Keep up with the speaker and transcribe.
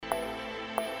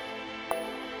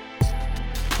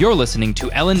You're listening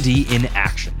to L&D in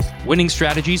Action, winning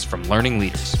strategies from learning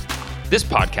leaders. This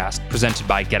podcast, presented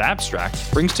by Get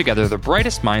Abstract, brings together the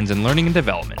brightest minds in learning and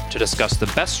development to discuss the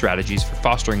best strategies for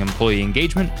fostering employee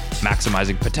engagement,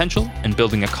 maximizing potential, and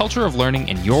building a culture of learning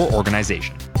in your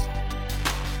organization.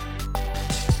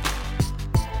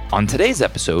 On today's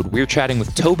episode, we're chatting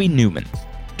with Toby Newman.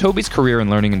 Toby's career in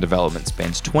learning and development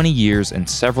spans 20 years in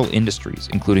several industries,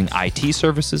 including IT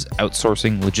services,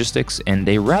 outsourcing, logistics, and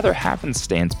a rather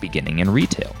happenstance beginning in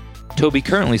retail. Toby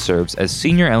currently serves as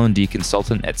Senior L&D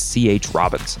Consultant at C.H.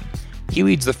 Robinson. He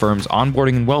leads the firm's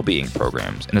onboarding and well-being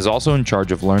programs and is also in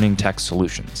charge of learning tech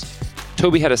solutions.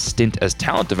 Toby had a stint as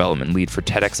talent development lead for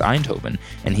TEDx Eindhoven,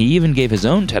 and he even gave his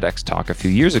own TEDx talk a few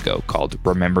years ago called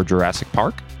Remember Jurassic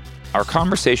Park? Our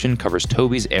conversation covers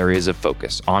Toby's areas of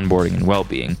focus, onboarding and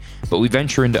well-being, but we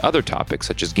venture into other topics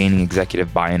such as gaining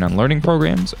executive buy-in on learning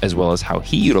programs, as well as how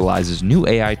he utilizes new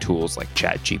AI tools like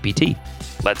ChatGPT.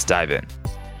 Let's dive in.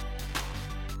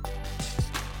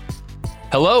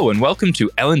 Hello and welcome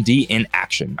to L&D in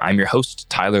Action. I'm your host,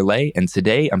 Tyler Lay, and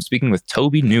today I'm speaking with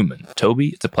Toby Newman.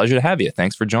 Toby, it's a pleasure to have you.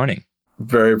 Thanks for joining.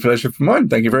 Very pleasure for mine.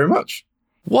 Thank you very much.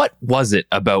 What was it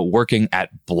about working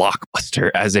at Blockbuster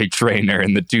as a trainer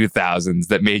in the 2000s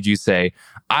that made you say,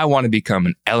 I want to become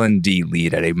an L&D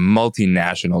lead at a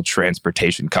multinational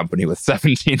transportation company with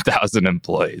 17,000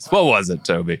 employees? What was it,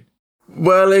 Toby?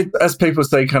 Well, as people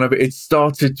say, it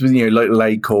started with, like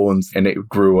Lacorns and it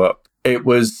grew up. It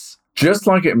was just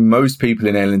like most people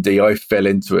in L&D, I fell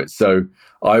into it. So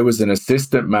I was an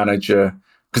assistant manager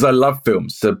because I love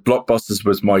films. So Blockbusters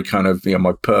was my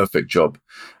my perfect job.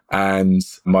 And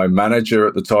my manager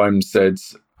at the time said,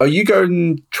 oh, you go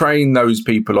and train those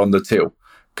people on the till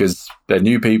because they're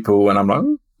new people. And I'm like,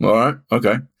 all right,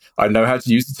 okay. I know how to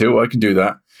use the till. I can do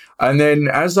that. And then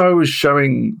as I was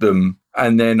showing them,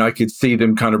 and then I could see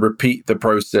them kind of repeat the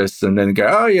process and then go,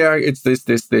 oh, yeah, it's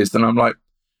this. And I'm like,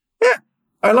 yeah,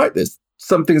 I like this.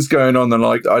 Something's going on. And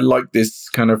I like this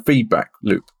kind of feedback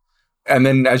loop. And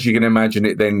then, as you can imagine,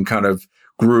 it then kind of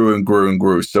grew and grew and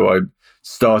grew. So I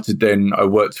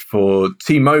worked for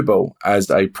T-Mobile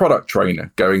as a product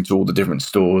trainer, going to all the different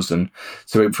stores. And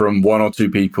so it went from 1 or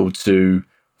 2 people to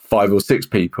 5 or 6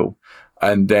 people,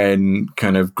 and then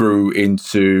kind of grew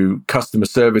into customer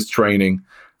service training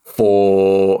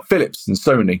for Philips and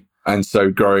Sony. And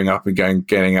so growing up and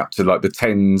getting up to like the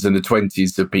 10s and the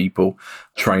 20s of people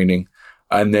training.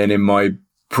 And then in my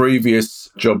previous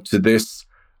job to this,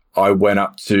 I went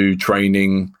up to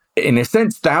training, in a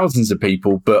sense, thousands of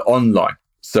people, but online.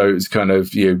 So it's kind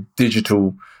of,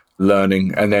 digital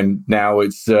learning. And then now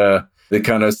it's the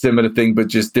kind of similar thing, but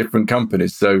just different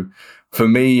companies. So for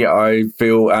me, I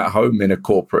feel at home in a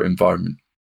corporate environment.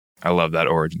 I love that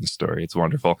origin story. It's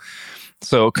wonderful.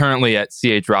 So currently at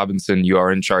C.H. Robinson, you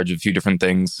are in charge of a few different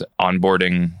things,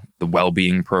 onboarding, the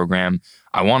well-being program.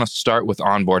 I want to start with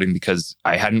onboarding because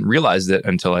I hadn't realized it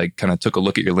until I kind of took a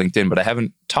look at your LinkedIn, but I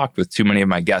haven't talked with too many of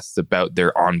my guests about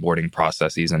their onboarding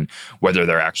processes and whether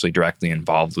they're actually directly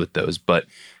involved with those. But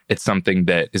it's something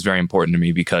that is very important to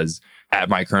me because at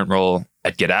my current role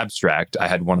at Get Abstract, I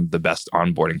had one of the best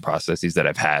onboarding processes that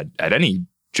I've had at any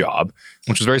job,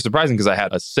 which was very surprising because I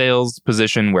had a sales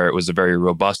position where it was a very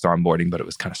robust onboarding, but it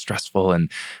was kind of stressful and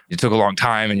it took a long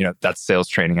time. And, that's sales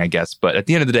training, I guess. But at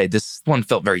the end of the day, this one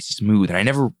felt very smooth. And I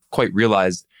never quite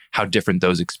realized how different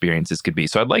those experiences could be.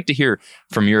 So I'd like to hear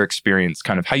from your experience,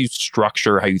 kind of how you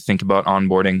structure, how you think about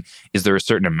onboarding. Is there a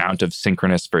certain amount of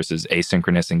synchronous versus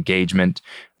asynchronous engagement?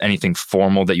 Anything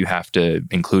formal that you have to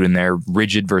include in there?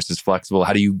 Rigid versus flexible?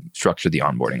 How do you structure the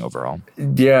onboarding overall?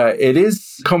 Yeah, it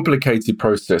is a complicated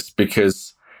process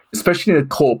because especially in a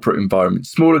corporate environment,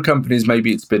 smaller companies,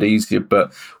 maybe it's a bit easier,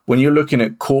 but when you're looking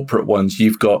at corporate ones,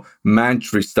 you've got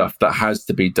mandatory stuff that has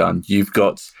to be done. You've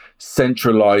got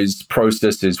centralized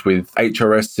processes with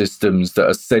HRS systems that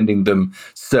are sending them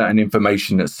certain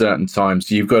information at certain times.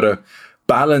 So you've got to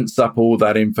balance up all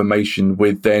that information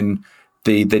with then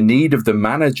the need of the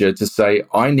manager to say,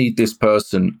 I need this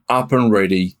person up and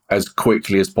ready as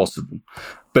quickly as possible.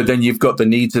 But then you've got the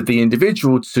needs of the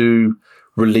individual to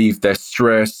relieve their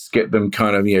stress, get them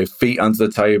feet under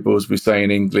the table, as we say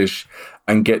in English,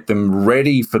 and get them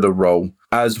ready for the role,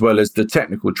 as well as the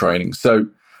technical training. So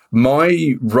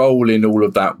my role in all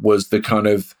of that was the kind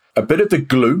of a bit of the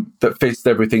glue that fits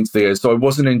everything together. So I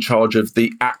wasn't in charge of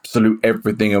the absolute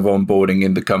everything of onboarding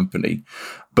in the company.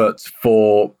 But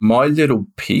for my little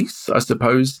piece, I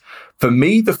suppose, for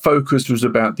me, the focus was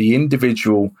about the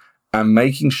individual and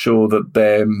making sure that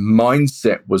their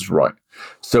mindset was right.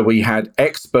 So we had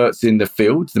experts in the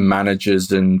field, the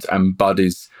managers and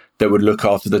buddies that would look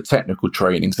after the technical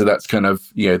training. So that's kind of,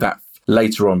 that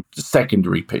later on, the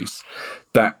secondary piece.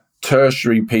 That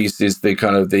tertiary piece is the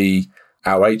kind of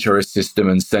our HRS system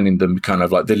and sending them kind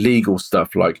of like the legal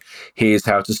stuff, like here's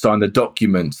how to sign the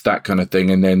documents, that kind of thing.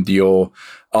 And then your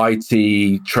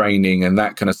IT training and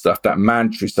that kind of stuff, that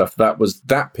mandatory stuff, that was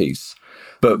that piece.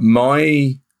 But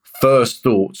my first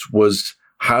thought was,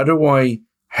 how do I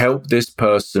help this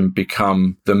person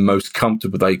become the most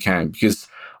comfortable they can? Because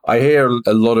I hear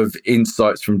a lot of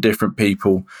insights from different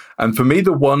people. And for me,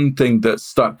 the one thing that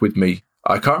stuck with me,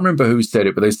 I can't remember who said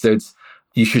it, but they said,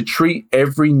 you should treat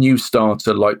every new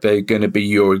starter like they're going to be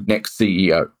your next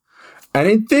CEO. And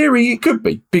in theory, it could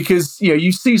be, because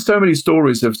you see so many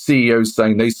stories of CEOs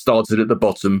saying they started at the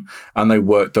bottom and they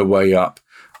worked their way up.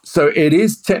 So it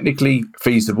is technically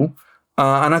feasible.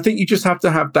 And I think you just have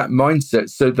to have that mindset,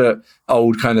 so that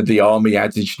old kind of the army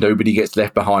adage, nobody gets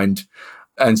left behind.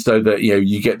 And so that,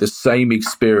 you get the same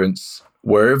experience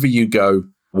wherever you go,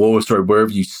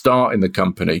 wherever you start in the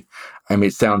company. I mean,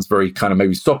 it sounds very kind of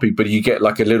maybe soppy, but you get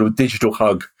like a little digital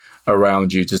hug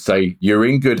around you to say, you're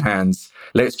in good hands.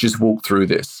 Let's just walk through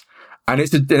this. And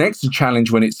it's an extra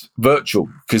challenge when it's virtual,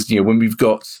 because, when we've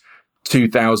got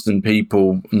 2,000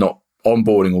 people, not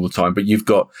onboarding all the time, but you've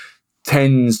got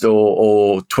tens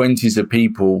or 20s of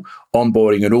people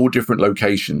onboarding at all different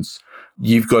locations.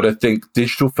 You've got to think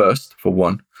digital first, for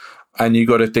one, and you've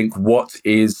got to think what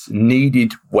is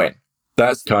needed when.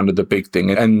 That's kind of the big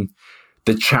thing. And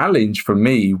the challenge for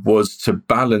me was to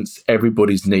balance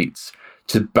everybody's needs,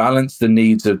 to balance the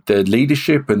needs of the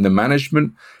leadership and the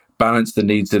management, balance the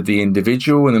needs of the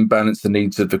individual, and then balance the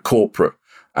needs of the corporate,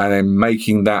 and then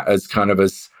making that as kind of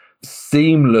as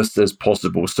seamless as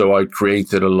possible. So I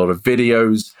created a lot of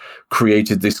videos,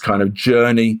 created this kind of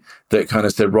journey that kind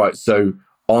of said, right, so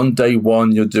on day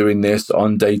one, you're doing this.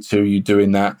 On day two, you're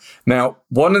doing that. Now,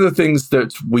 one of the things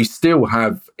that we still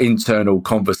have internal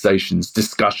conversations,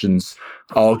 discussions,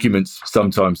 arguments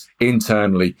sometimes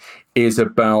internally is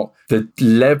about the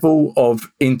level of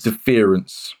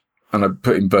interference, and I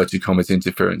put inverted commas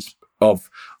interference, of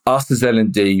us as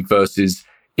L&D versus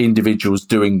individuals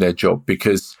doing their job.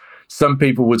 Because some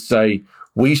people would say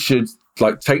we should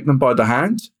take them by the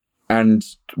hand and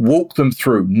walk them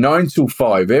through 9 till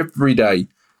 5 every day.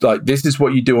 Like, this is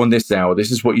what you do on this hour. This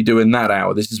is what you do in that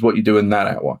hour. This is what you do in that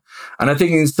hour. And I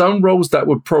think in some roles that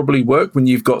would probably work when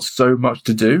you've got so much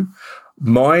to do.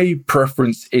 My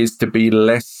preference is to be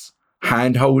less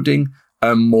hand-holding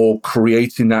and more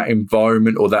creating that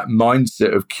environment or that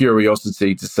mindset of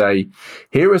curiosity to say,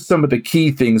 here are some of the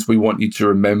key things we want you to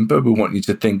remember, we want you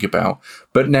to think about.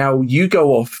 But now you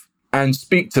go off and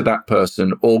speak to that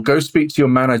person, or go speak to your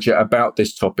manager about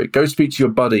this topic, go speak to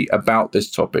your buddy about this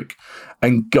topic,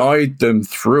 and guide them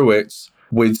through it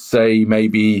with, say,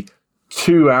 maybe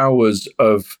 2 hours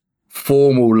of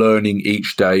formal learning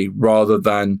each day rather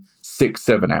than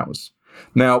 6-7 hours.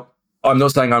 Now, I'm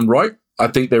not saying I'm right. I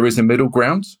think there is a middle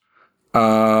ground.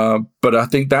 But I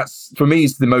think that's, for me,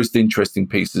 is the most interesting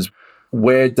piece, is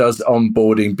where does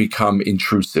onboarding become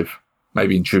intrusive?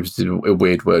 Maybe intrusive is a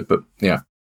weird word, but yeah.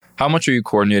 How much are you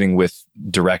coordinating with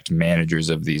direct managers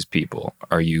of these people?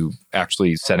 Are you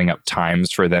actually setting up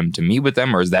times for them to meet with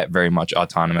them, or is that very much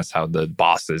autonomous how the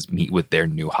bosses meet with their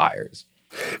new hires?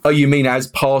 Oh, you mean as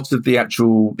part of the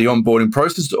onboarding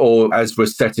process, or as we're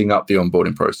setting up the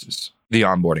onboarding process? The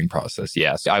onboarding process,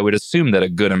 yes. I would assume that a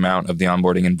good amount of the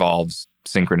onboarding involves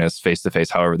synchronous,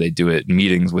 face-to-face, however they do it,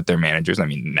 meetings with their managers. I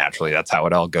mean, naturally, that's how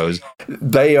it all goes.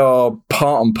 They are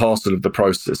part and parcel of the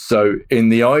process. So in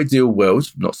the ideal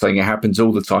world, not saying it happens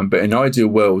all the time, but in ideal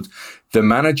world, the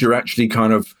manager actually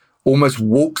kind of almost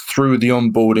walks through the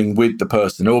onboarding with the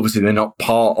person. Obviously, they're not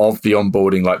part of the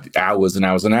onboarding like hours and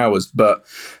hours and hours, but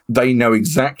they know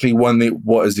exactly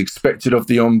what is expected of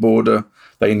the onboarder.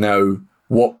 They know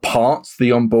what parts the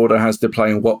onboarder has to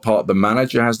play and what part the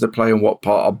manager has to play and what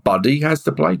part a buddy has to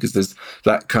play, because there's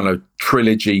that kind of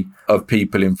trilogy of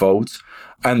people involved.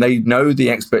 And they know the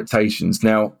expectations.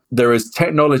 Now, there is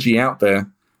technology out there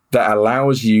that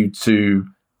allows you to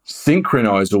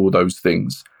synchronize all those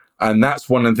things. And that's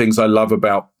one of the things I love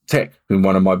about tech. And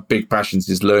one of my big passions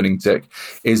is learning tech,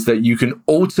 is that you can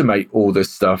automate all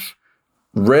this stuff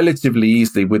relatively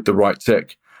easily with the right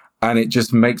tech. And it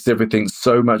just makes everything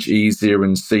so much easier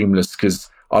and seamless,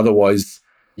 because otherwise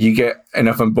you get, and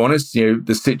if I'm honest,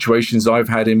 the situations I've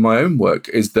had in my own work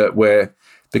is that where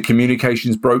the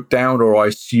communications broke down, or I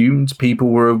assumed people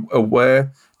were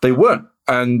aware, they weren't.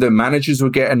 And the managers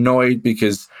would get annoyed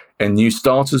and new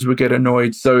starters would get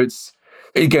annoyed. So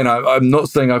Again, I'm not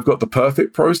saying I've got the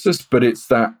perfect process, but it's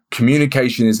that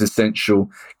communication is essential.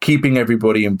 Keeping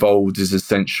everybody involved is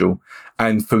essential.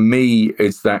 And for me,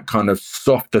 it's that kind of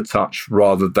softer touch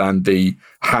rather than the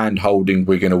hand holding,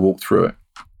 we're going to walk through it.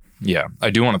 Yeah,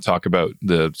 I do want to talk about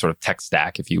the sort of tech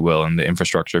stack, if you will, and the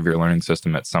infrastructure of your learning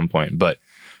system at some point. But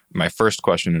my first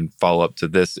question and follow up to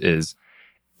this is,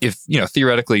 if,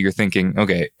 theoretically you're thinking,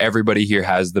 okay, everybody here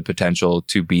has the potential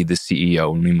to be the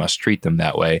CEO and we must treat them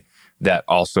that way. That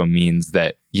also means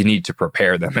that you need to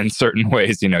prepare them in certain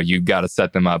ways. You've got to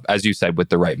set them up, as you said, with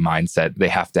the right mindset. They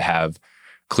have to have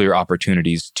clear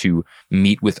opportunities to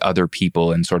meet with other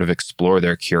people and sort of explore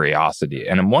their curiosity.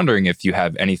 And I'm wondering if you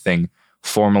have anything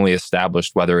formally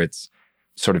established, whether it's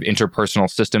sort of interpersonal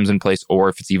systems in place or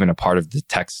if it's even a part of the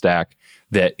tech stack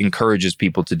that encourages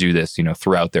people to do this,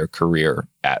 throughout their career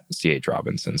at C.H.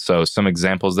 Robinson. So some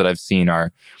examples that I've seen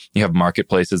are you have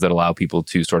marketplaces that allow people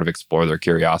to sort of explore their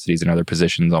curiosities in other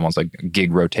positions, almost like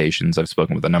gig rotations. I've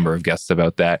spoken with a number of guests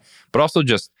about that, but also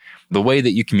just the way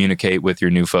that you communicate with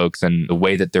your new folks and the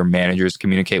way that their managers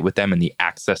communicate with them and the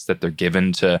access that they're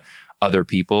given to other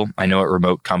people. I know at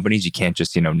remote companies, you can't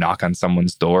just, knock on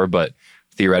someone's door, but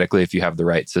theoretically, if you have the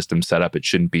right system set up, it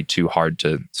shouldn't be too hard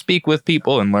to speak with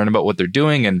people and learn about what they're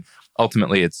doing. And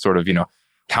ultimately, it's sort of,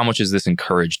 how much is this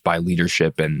encouraged by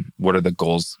leadership and what are the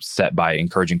goals set by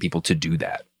encouraging people to do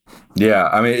that? Yeah,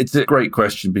 I mean, it's a great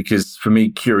question because for me,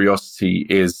 curiosity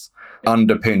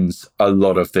underpins a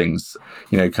lot of things,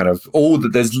 kind of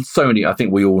there's so many, I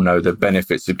think we all know the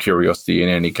benefits of curiosity in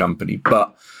any company,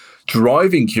 but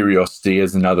driving curiosity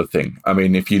is another thing. I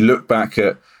mean, if you look back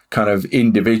at kind of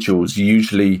individuals,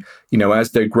 usually,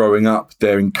 as they're growing up,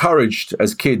 they're encouraged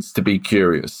as kids to be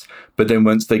curious. But then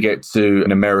once they get to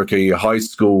in America, high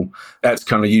school, that's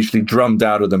kind of usually drummed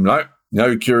out of them. Like,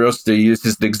 no curiosity. This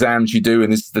is the exams you do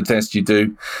and this is the test you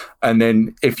do. And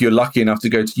then if you're lucky enough to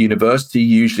go to university,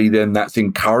 usually then that's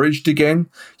encouraged again.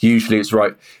 Usually it's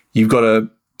right. You've got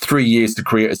 3 years to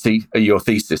create your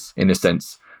thesis in a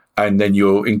sense. And then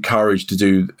you're encouraged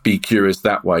to be curious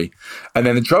that way. And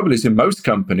then the trouble is in most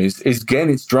companies is, again,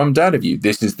 it's drummed out of you.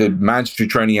 This is the mandatory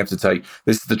training you have to take.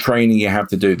 This is the training you have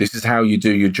to do. This is how you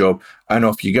do your job, and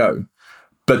off you go.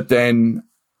 But then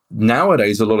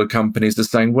nowadays, a lot of companies are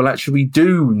saying, well, actually, we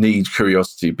do need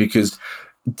curiosity because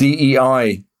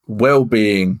DEI,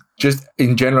 well-being, just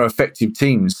in general, effective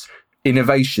teams,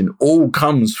 innovation, all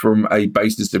comes from a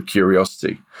basis of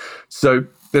curiosity. So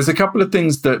there's a couple of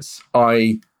things that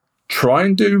I try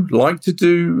and like to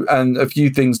do, and a few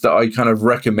things that I kind of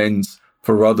recommend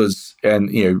for others, and,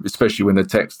 especially when the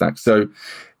tech stack. So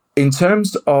in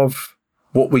terms of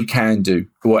what we can do,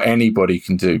 what anybody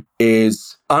can do,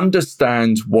 is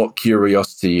understand what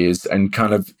curiosity is and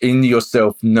kind of in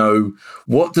yourself know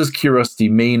what does curiosity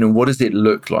mean and what does it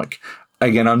look like.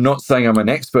 Again, I'm not saying I'm an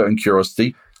expert in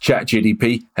curiosity.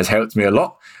 ChatGPT has helped me a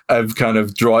lot of kind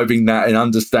of driving that and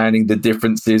understanding the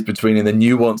differences between and the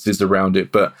nuances around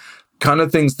it. But kind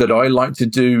of things that I like to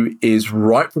do is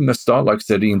right from the start, like I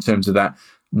said, in terms of that,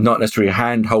 not necessarily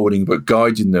hand holding, but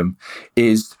guiding them,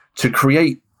 is to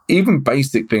create even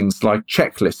basic things like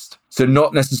checklists. So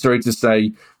not necessarily to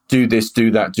say, do this, do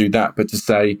that, but to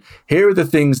say, here are the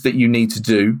things that you need to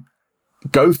do.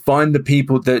 Go find the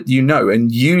people that you know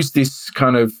and use this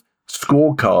kind of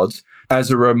scorecard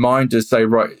as a reminder, say,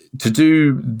 right, to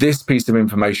do this piece of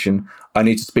information, I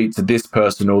need to speak to this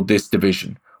person or this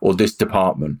division or this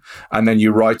department. And then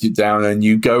you write it down and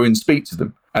you go and speak to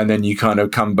them. And then you kind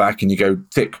of come back and you go,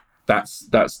 tick, that's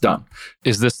done.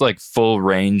 Is this like full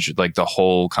range, like the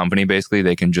whole company, basically?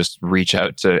 They can just reach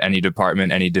out to any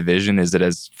department, any division? Is it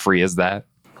as free as that?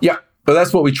 Yeah, but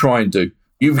that's what we try and do.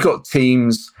 You've got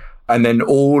teams, and then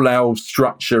all our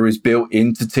structure is built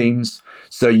into teams.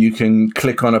 So you can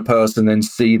click on a person and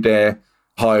see their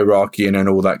hierarchy and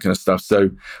all that kind of stuff. So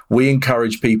we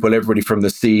encourage people, everybody from the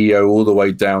CEO all the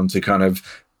way down to kind of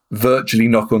virtually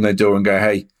knock on their door and go,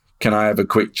 hey, can I have a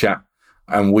quick chat?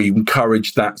 And we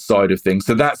encourage that side of things.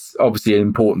 So that's obviously an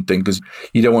important thing because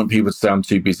you don't want people to say, I'm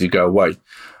too busy, go away.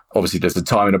 Obviously, there's a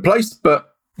time and a place,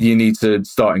 but you need to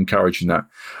start encouraging that.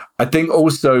 I think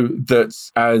also that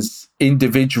as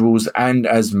individuals and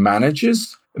as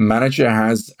managers, a manager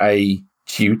has a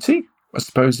duty, I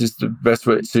suppose is the best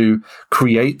way to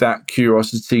create that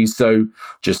curiosity. So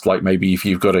just like maybe if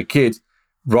you've got a kid,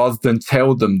 rather than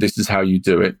tell them this is how you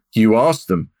do it, you ask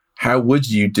them, how would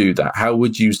you do that? How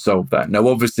would you solve that? Now,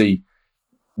 obviously,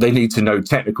 they need to know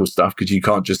technical stuff because you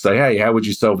can't just say, hey, how would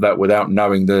you solve that without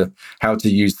knowing how to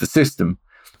use the system?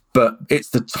 But it's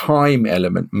the time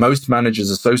element. Most managers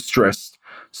are so stressed,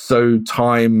 so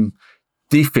time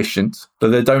deficient, that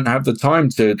they don't have the time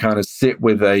to kind of sit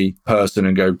with a person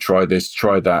and go, try this,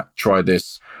 try that, try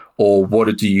this, or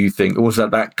what do you think? Also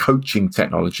that coaching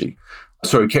technology,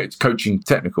 coaching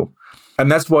technical.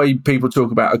 And that's why people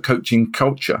talk about a coaching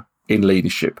culture in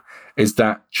leadership, is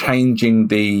that changing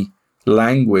the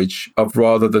language of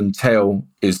rather than tell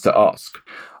is to ask.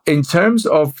 In terms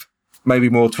of maybe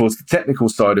more towards the technical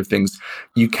side of things,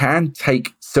 you can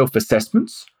take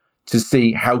self-assessments to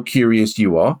see how curious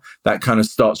you are. That kind of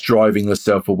starts driving the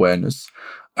self-awareness.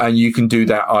 And you can do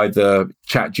that either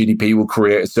ChatGPT will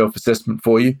create a self-assessment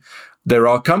for you. There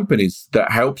are companies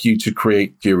that help you to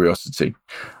create curiosity.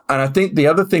 And I think the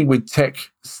other thing with tech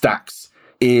stacks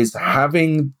is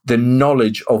having the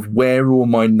knowledge of where all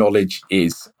my knowledge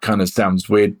is. Kind of sounds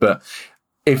weird, but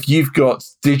if you've got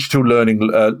digital learning,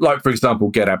 like, for example,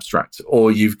 Get Abstract,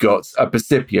 or you've got a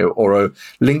Percipio or a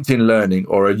LinkedIn Learning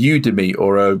or a Udemy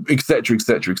or a et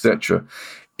cetera,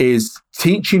 is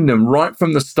teaching them right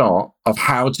from the start of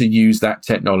how to use that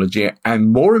technology.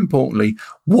 And more importantly,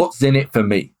 what's in it for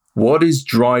me? What is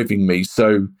driving me?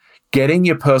 So getting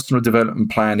your personal development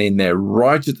plan in there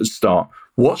right at the start.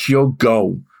 What's your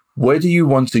goal? Where do you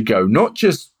want to go? Not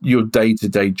just your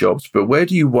day-to-day jobs, but where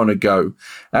do you want to go?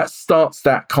 That starts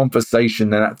that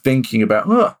conversation and that thinking about,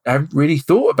 I haven't really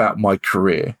thought about my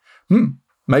career.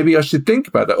 Maybe I should think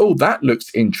about that. Oh, that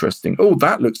looks interesting. Oh,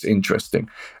 that looks interesting.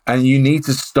 And you need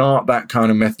to start that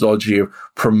kind of methodology of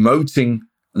promoting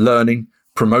learning,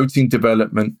 promoting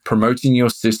development, promoting your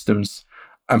systems,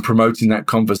 and promoting that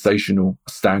conversational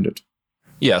standard.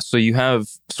 Yeah, so you have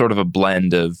sort of a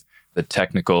blend of the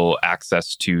technical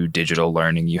access to digital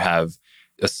learning. You have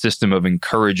a system of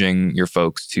encouraging your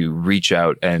folks to reach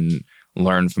out and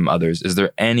learn from others. Is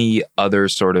there any other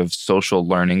sort of social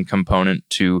learning component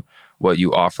to what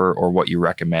you offer or what you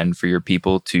recommend for your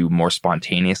people to more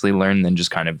spontaneously learn than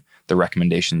just kind of the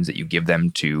recommendations that you give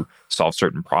them to solve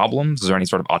certain problems? Is there any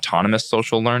sort of autonomous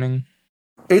social learning?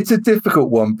 It's a difficult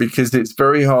one because it's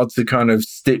very hard to kind of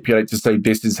stipulate to say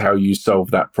this is how you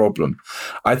solve that problem.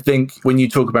 I think when you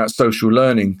talk about social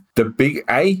learning, the big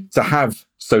A to have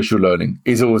social learning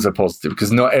is always a positive,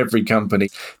 because not every company,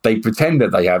 they pretend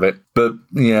that they have it, but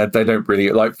they don't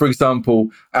really. Like, for example,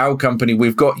 our company,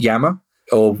 we've got Yammer,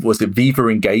 or was it Viva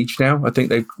Engage now? I think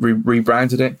they've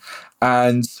rebranded it.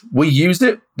 And we use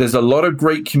it. There's a lot of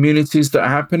great communities that are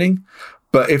happening.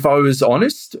 But if I was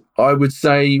honest, I would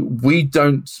say we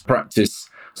don't practice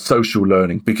social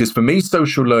learning, because for me,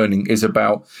 social learning is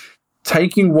about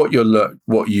taking what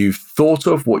you've thought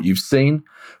of, what you've seen,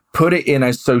 put it in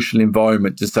a social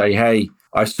environment to say, hey,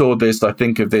 I saw this, I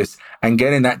think of this, and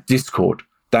get in that discord,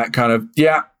 that kind of,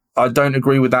 I don't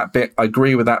agree with that bit, I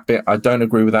agree with that bit, I don't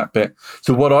agree with that bit.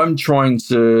 So what I'm trying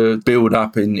to build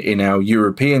up in our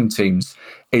European teams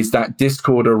is that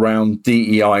discord around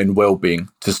DEI and well-being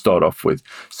to start off with.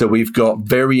 So we've got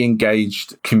very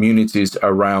engaged communities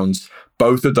around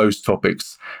both of those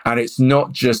topics. And it's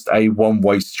not just a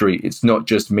one-way street. It's not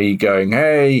just me going,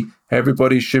 hey,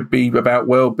 everybody should be about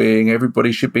well-being,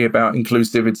 everybody should be about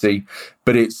inclusivity,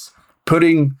 but it's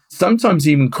putting sometimes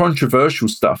even controversial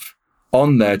stuff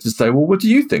on there to say, well, what do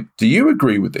you think? Do you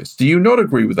agree with this? Do you not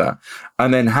agree with that?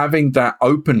 And then having that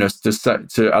openness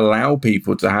to allow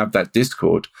people to have that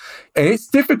discord. And it's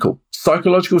difficult.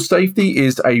 Psychological safety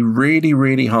is a really,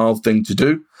 really hard thing to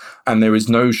do. And there is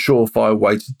no surefire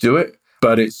way to do it.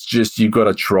 But it's just, you've got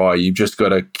to try. You've just got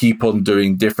to keep on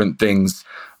doing different things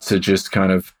to just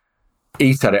kind of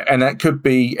eat at it. And that could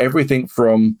be everything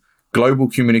from global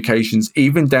communications,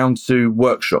 even down to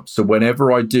workshops. So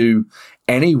whenever I do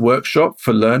any workshop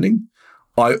for learning,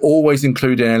 I always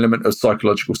include an element of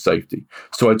psychological safety.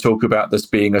 So I talk about this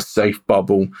being a safe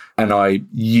bubble, and I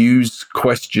use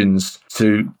questions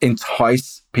to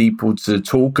entice people to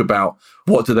talk about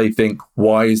what do they think,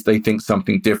 why is they think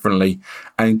something differently,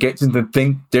 and get them to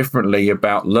think differently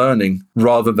about learning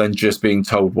rather than just being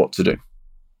told what to do.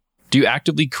 Do you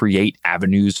actively create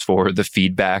avenues for the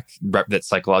feedback that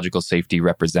psychological safety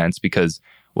represents? Because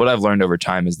what I've learned over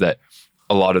time is that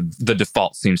a lot of the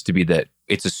default seems to be that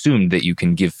it's assumed that you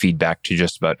can give feedback to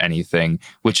just about anything,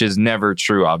 which is never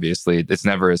true, obviously. It's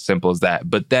never as simple as that.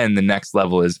 But then the next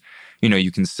level is,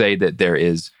 you can say that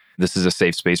this is a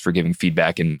safe space for giving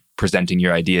feedback and presenting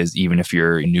your ideas, even if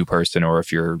you're a new person or if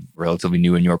you're relatively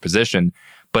new in your position.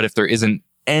 But if there isn't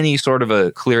any sort of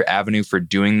a clear avenue for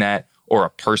doing that, or a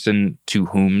person to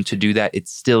whom to do that, it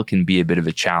still can be a bit of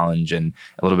a challenge and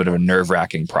a little bit of a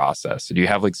nerve-wracking process. So do you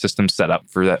have systems set up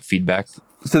for that feedback?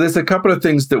 So there's a couple of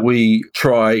things that we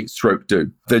try stroke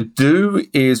do. The do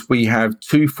is we have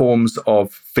two forms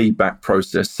of feedback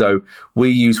process. So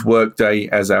we use Workday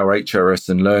as our HRS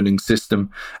and learning system,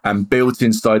 and built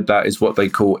inside that is what they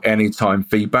call anytime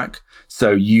feedback. So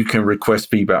you can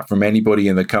request feedback from anybody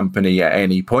in the company at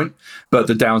any point, but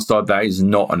the downside of that is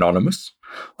not anonymous.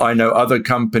 I know other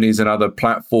companies and other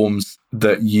platforms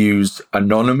that use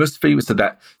anonymous feedback, so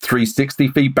that 360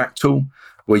 feedback tool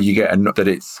where you get that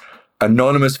it's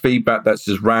anonymous feedback that's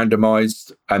just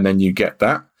randomized, and then you get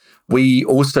that. We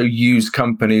also use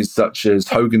companies such as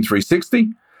Hogan 360,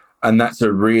 and that's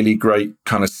a really great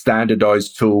kind of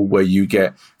standardized tool where you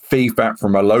get feedback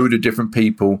from a load of different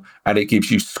people, and it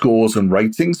gives you scores and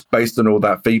ratings based on all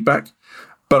that feedback.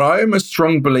 But I am a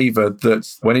strong believer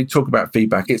that when you talk about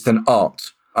feedback, it's an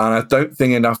art. And I don't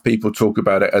think enough people talk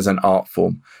about it as an art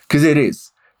form, because it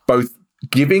is. Both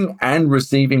giving and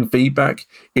receiving feedback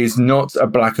is not a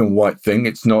black and white thing.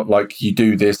 It's not like you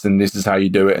do this and this is how you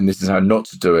do it and this is how not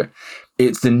to do it.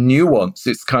 It's a nuance.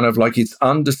 It's kind of like it's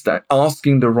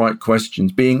asking the right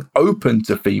questions, being open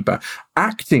to feedback,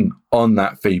 acting on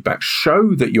that feedback,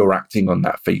 show that you're acting on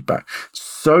that feedback.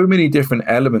 So many different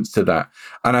elements to that.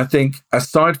 And I think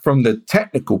aside from the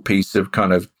technical piece of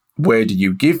kind of where do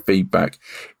you give feedback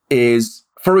is,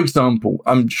 for example,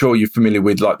 I'm sure you're familiar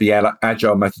with like the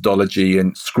agile methodology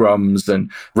and scrums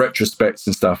and retrospects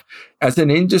and stuff. As an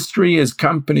industry, as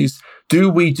companies, do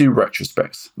we do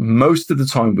retrospects? Most of the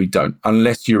time we don't,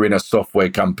 unless you're in a software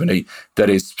company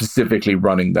that is specifically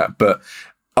running that. But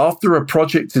after a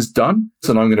project is done,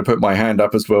 and I'm going to put my hand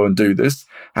up as well and do this,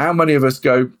 how many of us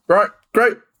go, right,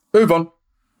 great, move on,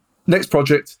 next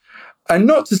project? And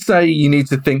not to say you need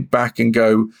to think back and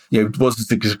go, was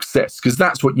this a success? Because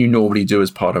that's what you normally do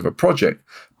as part of a project.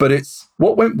 But it's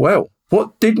what went well?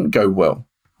 What didn't go well?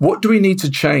 What do we need to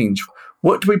change?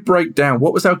 What do we break down?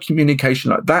 What was our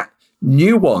communication like? That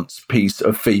nuance piece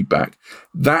of feedback,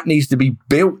 that needs to be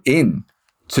built in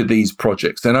to these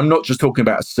projects. And I'm not just talking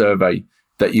about a survey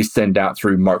that you send out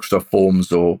through Microsoft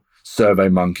Forms or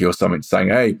SurveyMonkey or something saying,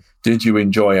 hey, did you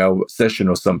enjoy our session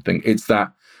or something? It's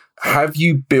that, have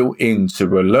you built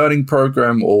into a learning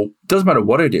program, or doesn't matter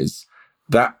what it is,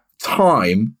 that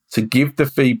time to give the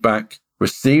feedback,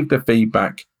 receive the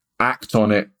feedback, act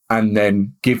on it, and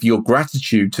then give your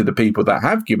gratitude to the people that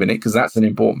have given it, because that's an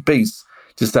important piece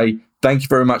to say, thank you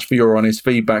very much for your honest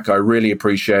feedback. I really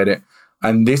appreciate it.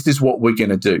 And this is what we're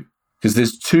going to do. Because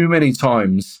there's too many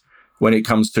times when it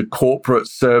comes to corporate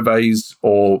surveys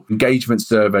or engagement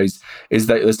surveys, is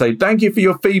that they say, thank you for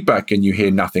your feedback, and you hear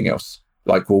nothing else.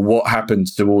 Like, well, what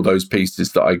happens to all those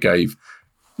pieces that I gave?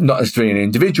 Not necessarily an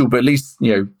individual, but at least,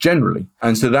 generally.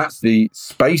 And so that's the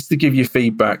space to give you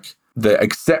feedback, the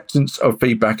acceptance of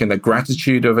feedback and the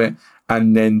gratitude of it,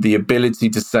 and then the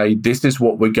ability to say, this is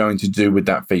what we're going to do with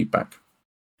that feedback.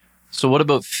 So what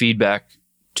about feedback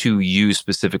to you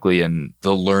specifically in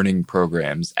the learning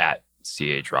programs at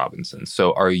C.H. Robinson?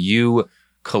 So are you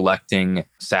collecting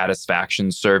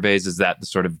satisfaction surveys? Is that the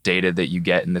sort of data that you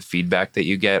get and the feedback that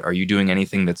you get? Are you doing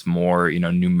anything that's more,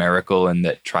 numerical and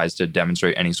that tries to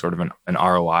demonstrate any sort of an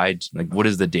ROI? Like, what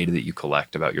is the data that you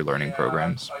collect about your learning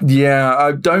programs? Yeah,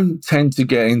 I don't tend to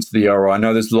get into the ROI. I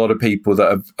know there's a lot of people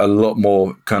that are a lot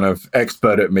more kind of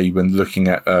expert at me when looking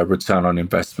at return on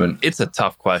investment. It's a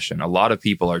tough question. A lot of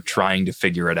people are trying to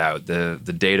figure it out.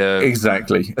 The data.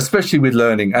 Exactly, especially with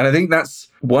learning. And I think that's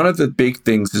one of the big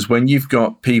things is when you've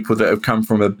got people that have come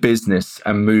from a business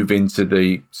and move into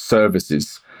the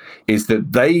services, is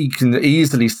that they can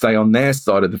easily say on their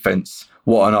side of the fence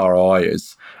what an ROI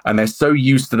is. And they're so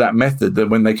used to that method that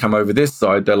when they come over this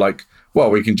side, they're like, well,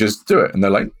 we can just do it. And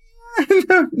they're like,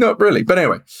 no, not really. But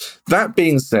anyway, that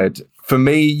being said, for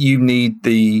me, you need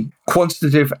the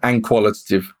quantitative and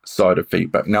qualitative side of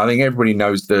feedback. Now, I think everybody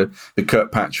knows the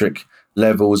Kirkpatrick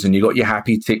levels, and you got your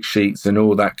happy tick sheets and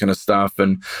all that kind of stuff.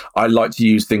 And I like to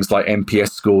use things like NPS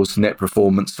scores, net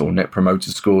performance or net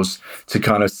promoter scores, to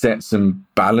kind of set some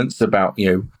balance about,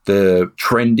 the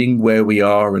trending where we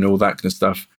are and all that kind of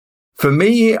stuff. For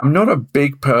me, I'm not a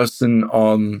big person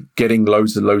on getting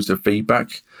loads of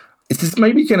feedback. It's just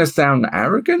maybe going to sound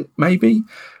arrogant, maybe,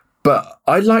 but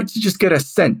I like to just get a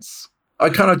sense. I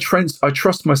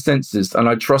trust my senses and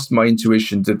I trust my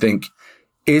intuition to think,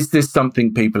 is this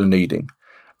something people are needing?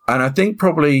 And I think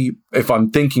probably, if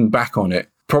I'm thinking back on it,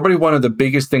 probably one of the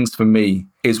biggest things for me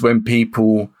is when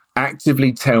people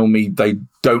actively tell me they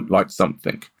don't like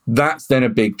something. That's then a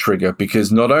big trigger,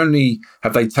 because not only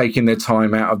have they taken their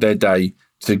time out of their day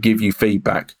to give you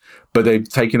feedback, but they've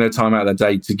taken their time out of their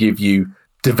day to give you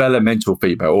developmental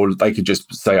feedback, or they could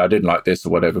just say, I didn't like this or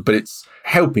whatever, but it's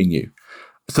helping you.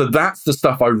 So that's the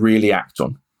stuff I really act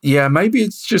on. yeah, maybe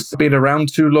it's just been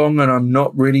around too long and I'm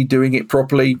not really doing it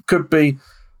properly. Could be.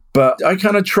 But I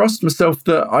kind of trust myself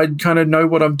that I kind of know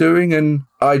what I'm doing. And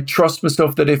I trust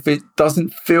myself that if it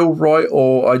doesn't feel right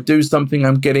or I do something,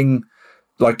 I'm getting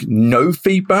like no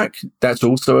feedback, that's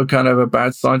also a kind of a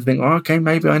bad sign to think, oh, okay,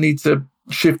 maybe I need to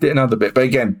shift it another bit. But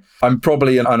again, I'm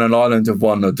probably on an island of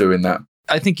one not doing that.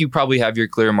 I think you probably have your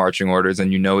clear marching orders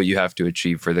and you know what you have to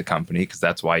achieve for the company because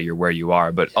that's why you're where you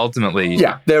are. But ultimately...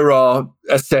 Yeah, there are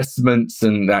assessments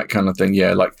and that kind of thing.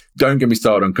 Yeah, like don't get me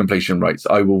started on completion rates.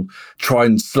 I will try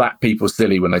and slap people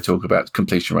silly when they talk about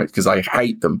completion rates because I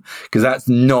hate them because that's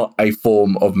not a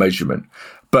form of measurement.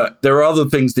 But there are other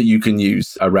things that you can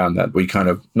use around that. We kind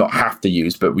of not have to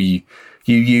use, but you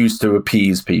use to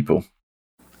appease people.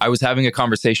 I was having a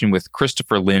conversation with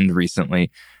Christopher Lind recently,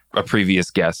 a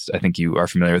previous guest. I think you are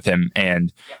familiar with him.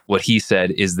 And what he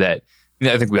said is that,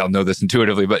 I think we all know this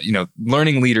intuitively, but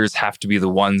learning leaders have to be the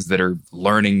ones that are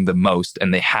learning the most,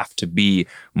 and they have to be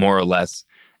more or less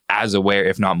as aware,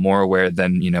 if not more aware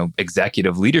than,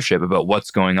 executive leadership about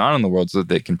what's going on in the world so that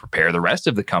they can prepare the rest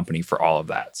of the company for all of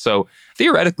that. So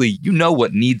theoretically,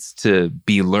 what needs to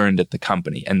be learned at the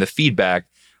company, and the feedback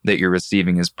that you're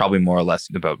receiving is probably more or less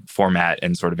about format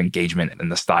and sort of engagement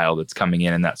and the style that's coming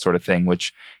in and that sort of thing,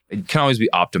 which it can always be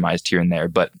optimized here and there.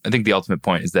 But I think the ultimate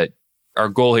point is that our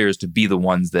goal here is to be the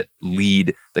ones that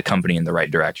lead the company in the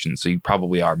right direction. So you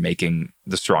probably are making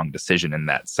the strong decision in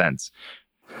that sense.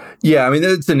 Yeah, I mean,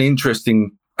 that's an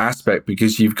interesting aspect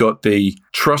because you've got the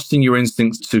trusting your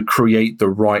instincts to create the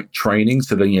right training.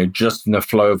 So then, just in the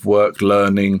flow of work,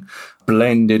 learning,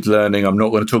 blended learning. I'm not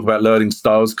going to talk about learning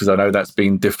styles because I know that's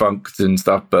been defunct and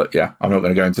stuff, but yeah, I'm not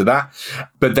going to go into that.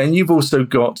 But then you've also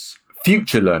got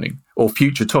future learning or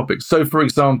future topics. So for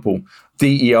example,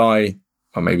 DEI,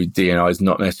 or maybe D&I is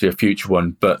not necessarily a future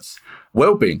one, but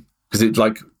well-being, because it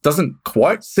doesn't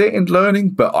quite sit in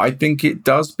learning, but I think it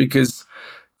does because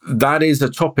that is a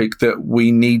topic that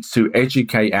we need to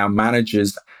educate our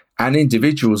managers and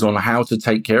individuals on how to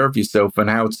take care of yourself and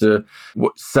how to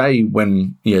say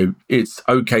when, it's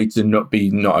okay to not be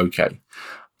not okay.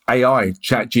 AI,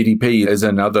 ChatGPT is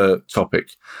another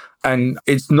topic. And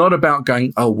it's not about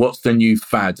going, oh, what's the new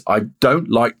fad? I don't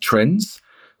like trends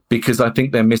because I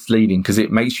think they're misleading because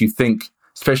it makes you think,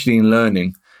 especially in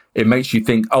learning, it makes you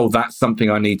think, oh, that's something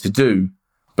I need to do.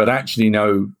 But actually,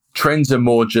 no. Trends are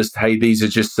more just, hey, these are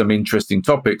just some interesting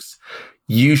topics.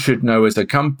 You should know as a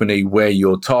company where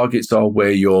your targets are,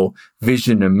 where your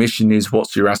vision and mission is,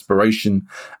 what's your aspiration,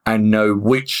 and know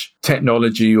which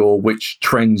technology or which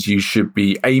trends you should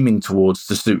be aiming towards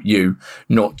to suit you,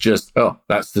 not just, oh,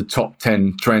 that's the top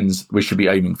 10 trends. We should be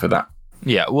aiming for that.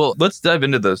 Yeah, well, let's dive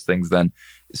into those things then.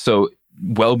 So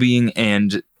well-being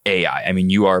and AI, I mean,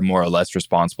 you are more or less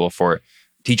responsible for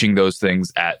teaching those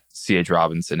things at C.H.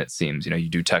 Robinson, it seems. You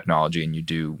do technology and you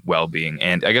do well-being.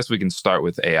 And I guess we can start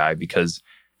with AI because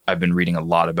I've been reading a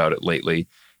lot about it lately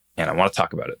and I want to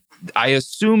talk about it. I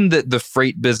assume that the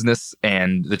freight business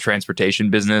and the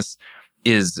transportation business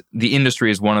the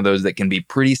industry is one of those that can be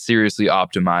pretty seriously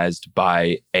optimized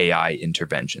by AI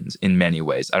interventions in many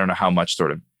ways. I don't know how much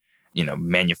sort of,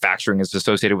 manufacturing is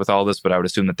associated with all this, but I would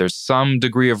assume that there's some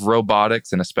degree of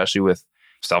robotics, and especially with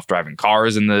self-driving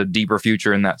cars in the deeper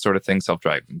future and that sort of thing,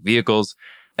 self-driving vehicles,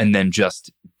 and then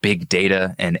just big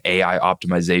data and AI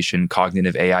optimization,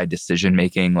 cognitive AI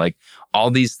decision-making, like all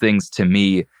these things to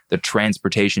me, the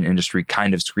transportation industry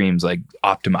kind of screams like,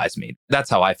 optimize me. That's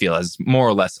how I feel as more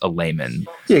or less a layman.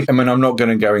 Yeah, I mean, I'm not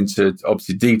going to go into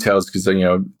obviously details because,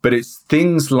 but it's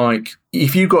things like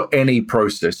if you've got any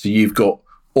process, so you've got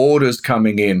orders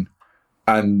coming in,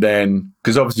 and then,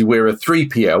 because obviously we're a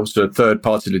 3PL, so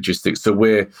third-party logistics, so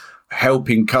we're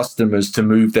helping customers to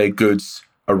move their goods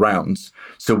around.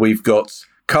 So we've got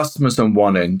customers on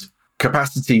one end,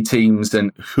 capacity teams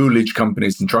and haulage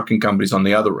companies and trucking companies on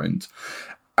the other end.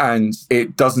 And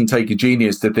it doesn't take a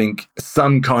genius to think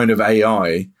some kind of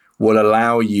AI will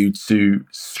allow you to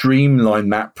streamline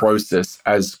that process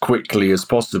as quickly as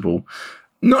possible,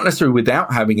 not necessarily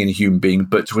without having a human being,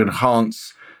 but to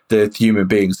enhance the human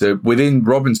beings. So within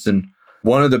Robinson,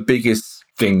 one of the biggest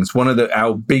things,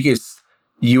 our biggest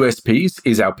USPs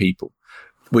is our people.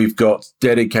 We've got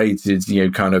dedicated,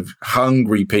 kind of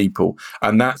hungry people.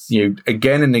 And that's,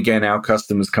 again and again, our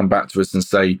customers come back to us and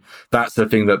say, that's the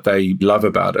thing that they love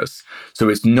about us. So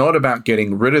it's not about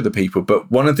getting rid of the people.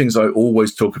 But one of the things I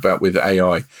always talk about with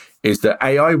AI is that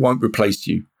AI won't replace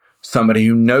you. Somebody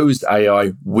who knows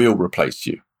AI will replace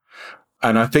you.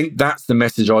 And I think that's the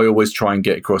message I always try and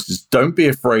get across is don't be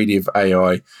afraid of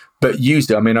AI, but use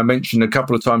it. I mean, I mentioned a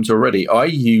couple of times already, I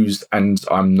use, and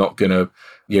I'm not going to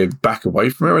back away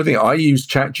from everything. I use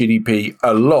ChatGDP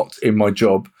a lot in my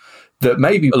job that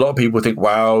maybe a lot of people think,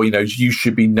 wow, you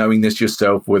should be knowing this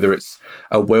yourself, whether it's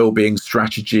a well-being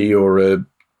strategy or a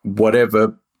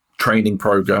whatever training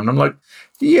program. And I'm like,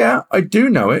 yeah, I do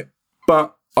know it,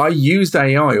 but I use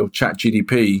AI or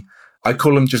ChatGDP. I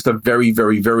call them just a very,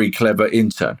 very, very clever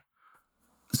intern.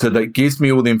 So that gives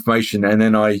me all the information and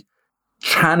then I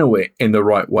channel it in the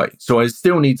right way. So I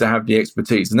still need to have the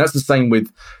expertise. And that's the same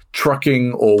with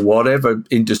trucking or whatever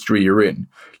industry you're in.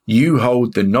 You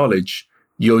hold the knowledge,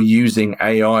 you're using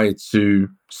AI to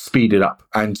speed it up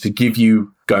and to give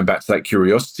you, going back to that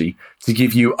curiosity, to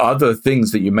give you other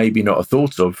things that you maybe not have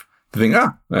thought of, to think,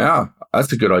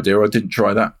 that's a good idea. I didn't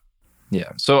try that.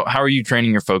 Yeah. So how are you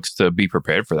training your folks to be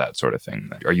prepared for that sort of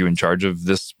thing? Are you in charge of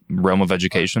this realm of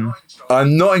education?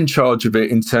 I'm not in charge of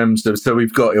it in terms of, so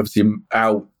we've got obviously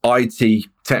our IT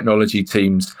technology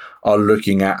teams are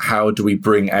looking at how do we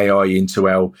bring AI into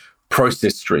our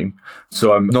process stream.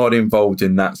 So I'm not involved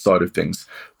in that side of things.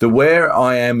 The where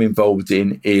I am involved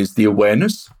in is the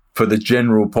awareness for the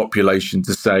general population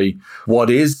to say, what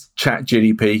is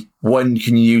ChatGDP? When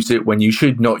can you use it? When you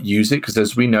should not use it? Because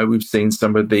as we know, we've seen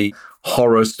some of the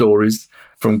horror stories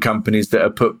from companies that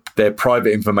have put their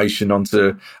private information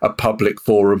onto a public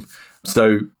forum.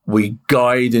 So we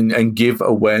guide and give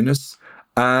awareness.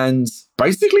 And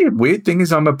basically, a weird thing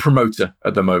is I'm a promoter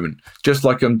at the moment, just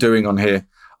like I'm doing on here.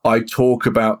 I talk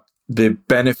about the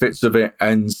benefits of it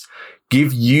and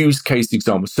give use case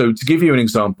examples. So to give you an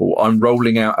example, I'm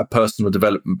rolling out a personal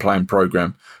development plan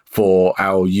program for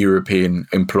our European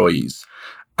employees.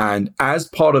 And as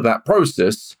part of that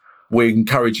process, we're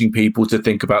encouraging people to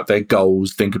think about their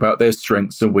goals, think about their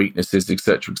strengths and weaknesses, et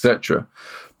cetera, et cetera.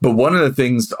 But one of the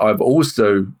things I've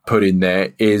also put in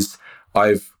there is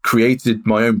I've created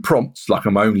my own prompts, like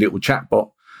my own little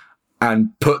chatbot,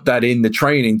 and put that in the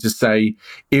training to say,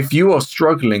 if you are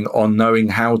struggling on knowing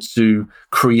how to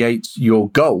create your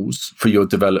goals for your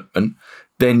development,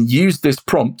 then use this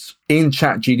prompt in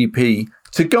ChatGDP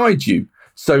to guide you.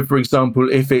 So for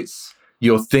example, if it's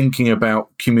you're thinking about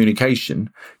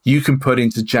communication, you can put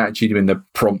into ChatGPT, and the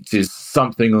prompt is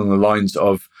something along the lines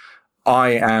of, I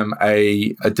am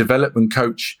a development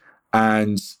coach,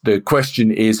 and the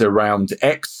question is around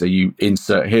X, so you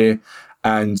insert here,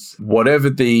 and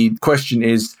whatever the question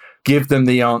is, give them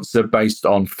the answer based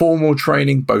on formal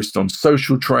training, based on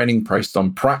social training, based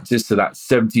on practice, so that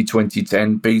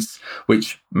 70-20-10 piece,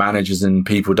 which managers and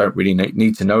people don't really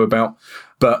need to know about.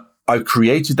 But I've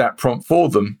created that prompt for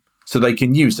them so they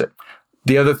can use it.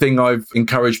 The other thing I've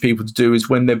encouraged people to do is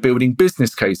when they're building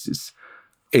business cases,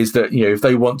 is that, if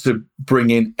they want to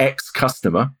bring in X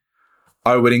customer,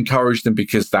 I would encourage them,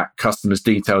 because that customer's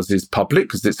details is public,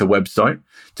 because it's a website,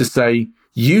 to say,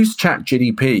 use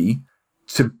ChatGPT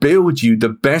to build you the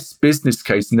best business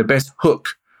case and the best hook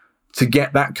to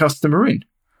get that customer in.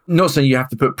 Not saying you have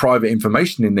to put private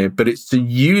information in there, but it's to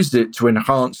use it to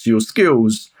enhance your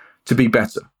skills to be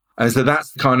better. And so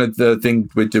that's kind of the thing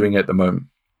we're doing at the moment.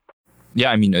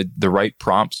 Yeah, the right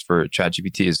prompts for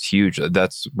ChatGPT is huge.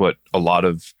 That's what a lot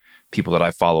of people that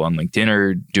I follow on LinkedIn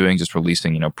are doing, just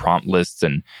releasing, prompt lists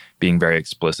and being very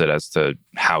explicit as to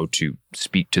how to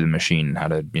speak to the machine and how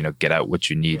to, get out what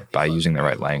you need by using the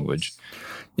right language.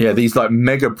 Yeah, these like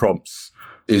mega prompts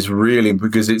is really,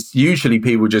 because it's usually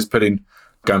people just put in,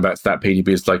 going back to that PDB,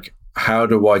 it's like, how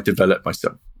do I develop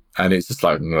myself? And it's just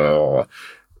like, oh.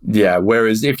 Yeah.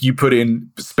 Whereas if you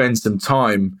spend some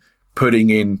time putting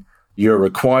in your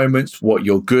requirements, what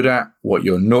you're good at, what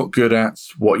you're not good at,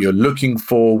 what you're looking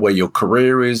for, where your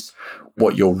career is,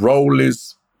 what your role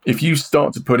is. If you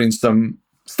start to put in some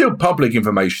still public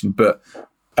information, but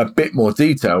a bit more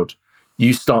detailed,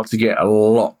 you start to get a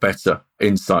lot better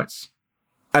insights.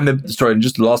 And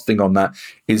just the last thing on that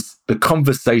is the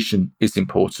conversation is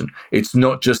important. It's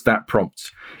not just that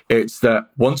prompt. It's that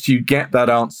once you get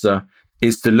that answer,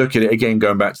 is to look at it again,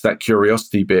 going back to that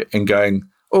curiosity bit and going,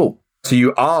 oh, so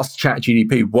you asked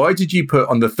ChatGPT, why did you put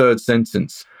on the third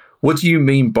sentence? What do you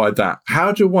mean by that?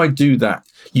 How do I do that?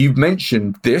 You've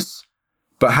mentioned this,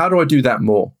 but how do I do that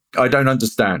more? I don't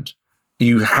understand.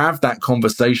 You have that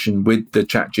conversation with the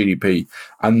ChatGPT,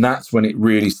 and that's when it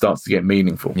really starts to get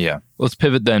meaningful. Yeah. Let's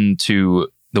pivot then to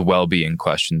the well-being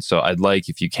question. So I'd like,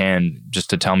 if you can,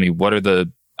 just to tell me, what are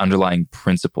the underlying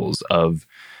principles of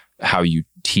how you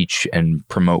teach and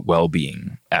promote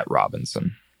well-being at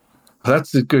Robinson?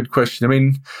 That's a good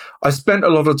question. I spent a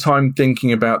lot of time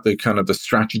thinking about the kind of the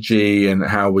strategy and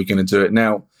how we're going to do it.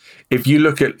 Now, if you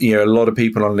look at, a lot of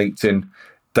people on LinkedIn,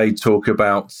 they talk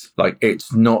about like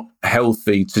it's not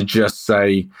healthy to just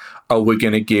say, oh, we're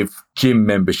going to give gym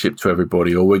membership to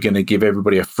everybody, or we're going to give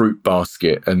everybody a fruit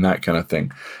basket and that kind of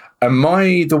thing. And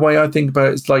the way I think about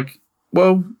it is like,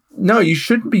 well, no, you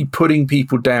shouldn't be putting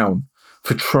people down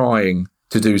for trying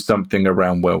to do something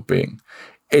around well-being.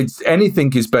 It's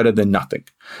anything is better than nothing.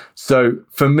 So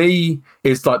for me,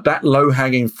 it's like that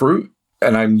low-hanging fruit,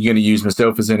 and I'm going to use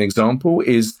myself as an example,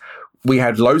 is we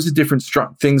had loads of different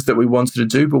things that we wanted to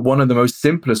do, but one of the most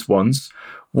simplest ones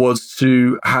was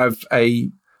to have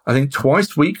I think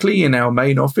twice weekly in our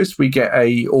main office, we get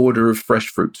a order of fresh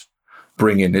fruit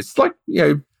bring in. It's like,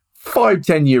 5-10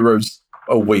 euros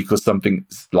a week or something.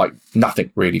 It's like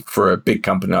nothing really for a big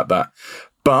company like that.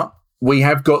 But we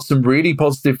have got some really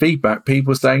positive feedback.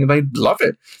 People saying they love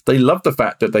it. They love the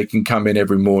fact that they can come in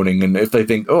every morning. And if they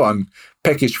think, oh, I'm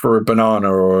peckish for a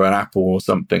banana or an apple or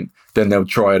something, then they'll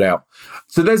try it out.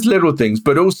 So there's little things,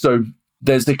 but also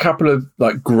there's a couple of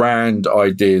like grand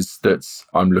ideas that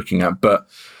I'm looking at. But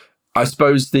I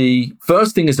suppose the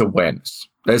first thing is awareness.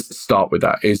 Let's start with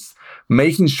that, is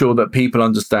making sure that people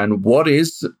understand what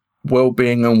is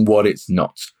well-being and what it's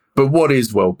not. But what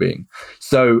is well-being?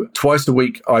 So twice a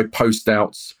week, I post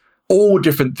out all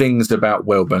different things about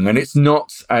well-being. And it's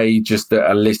not just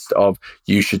a list of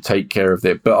you should take care of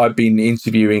it. But I've been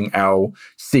interviewing our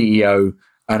CEO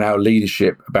and our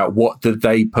leadership about what do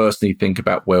they personally think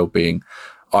about well-being.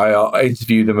 I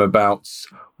interview them about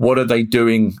what are they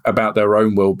doing about their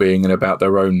own well-being and about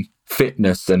their own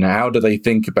fitness and how do they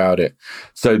think about it.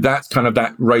 So that's kind of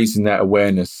that raising that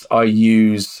awareness. I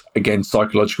use, again,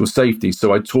 psychological safety.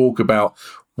 So I talk about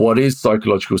what is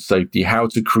psychological safety, how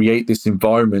to create this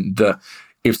environment that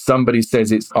if somebody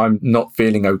says I'm not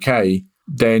feeling okay,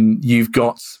 then you've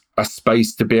got a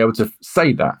space to be able to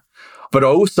say that. But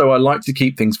also I like to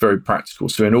keep things very practical.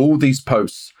 So in all these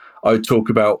posts, I talk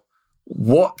about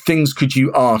what things could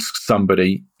you ask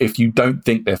somebody if you don't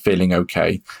think they're feeling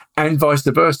okay? And vice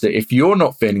versa. If you're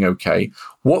not feeling okay,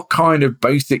 what kind of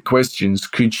basic questions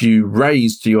could you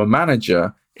raise to your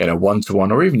manager in a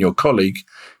one-to-one or even your colleague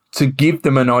to give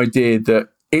them an idea that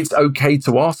it's okay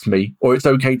to ask me or it's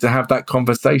okay to have that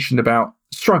conversation about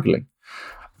struggling?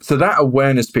 So that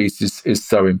awareness piece is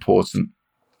so important.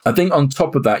 I think on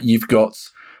top of that, you've got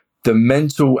the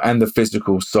mental and the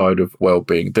physical side of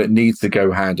well-being that needs to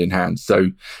go hand in hand. So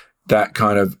that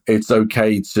kind of, it's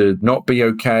okay to not be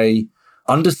okay.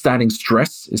 Understanding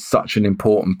stress is such an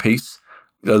important piece.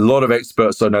 A lot of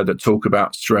experts I know that talk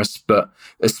about stress, but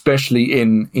especially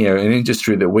in an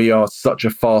industry that we are such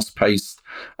a fast-paced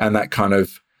and that kind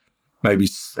of maybe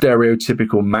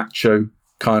stereotypical macho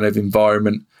kind of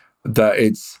environment, that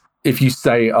it's, if you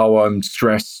say, oh, I'm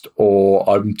stressed or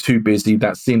I'm too busy,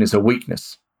 that's seen as a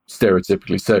weakness,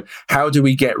 stereotypically. So how do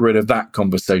we get rid of that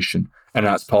conversation? And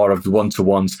that's part of the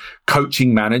one-to-ones.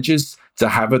 Coaching managers to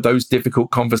have those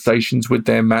difficult conversations with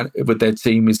their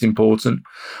team is important.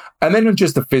 And then on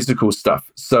just the physical stuff.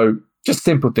 So just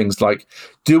simple things like,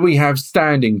 do we have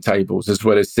standing tables as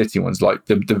well as sitting ones, like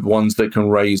the ones that can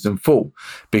raise and fall?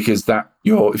 Because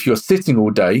if you're sitting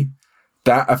all day,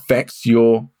 that affects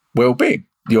your well-being.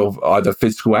 You're either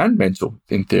physical and mental,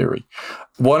 in theory.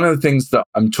 One of the things that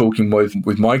I'm talking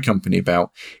with my company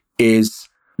about is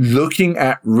looking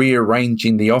at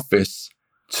rearranging the office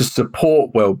to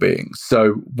support well-being.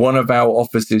 So one of our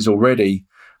offices already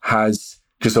has,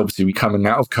 because obviously we're coming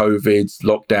out of COVID,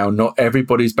 lockdown, not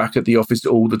everybody's back at the office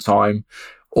all the time.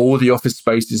 All the office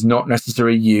space is not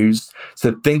necessarily used.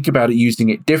 So think about it, using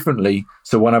it differently.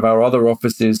 So one of our other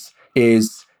offices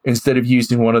is, instead of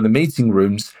using one of the meeting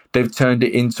rooms, they've turned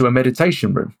it into a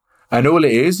meditation room. And all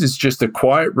it is just a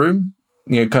quiet room,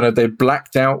 they've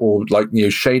blacked out or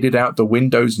shaded out the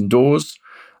windows and doors.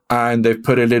 And they've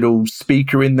put a little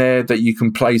speaker in there that you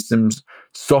can play some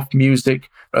soft music.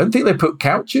 I don't think they put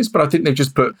couches, but I think they've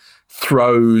just put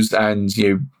throws and,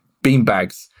 bean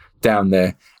bags down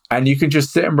there. And you can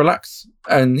just sit and relax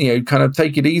and, kind of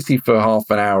take it easy for half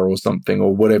an hour or something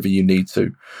or whatever you need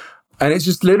to. And it's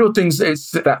just little things.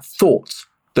 It's that thought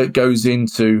that goes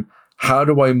into, how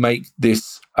do I make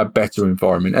this a better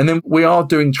environment? And then we are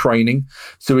doing training.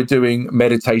 So we're doing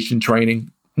meditation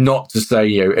training, not to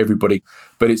say, everybody,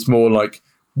 but it's more like,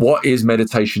 what is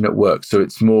meditation at work? So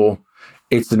it's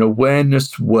an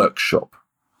awareness workshop.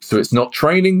 So it's not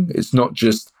training. It's not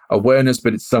just awareness,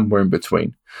 but it's somewhere in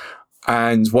between.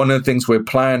 And one of the things we're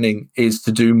planning is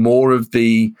to do more of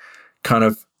the kind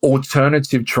of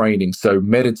alternative training. So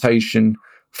meditation,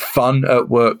 fun at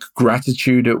work,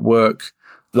 gratitude at work,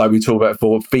 like we talked about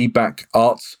before, feedback,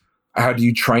 arts. How do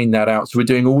you train that out? So we're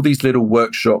doing all these little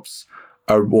workshops,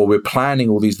 or we're planning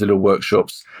all these little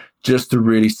workshops just to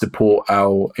really support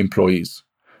our employees.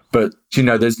 But,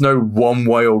 there's no one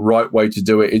way or right way to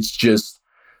do it. It's just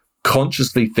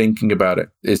consciously thinking about it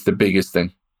is the biggest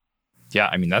thing. Yeah,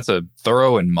 I mean, that's a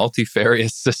thorough and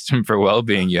multifarious system for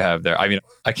well-being you have there. I mean,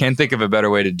 I can't think of a better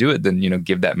way to do it than,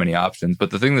 give that many options.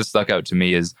 But the thing that stuck out to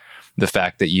me is the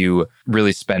fact that you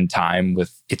really spend time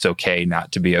with it's okay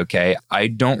not to be okay. I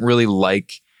don't really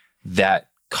like that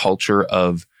culture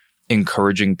of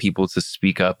encouraging people to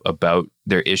speak up about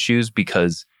their issues,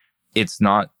 because it's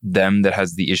not them that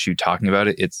has the issue talking about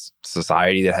it. It's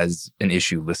society that has an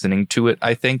issue listening to it,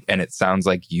 I think. And it sounds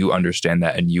like you understand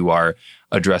that and you are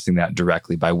addressing that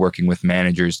directly by working with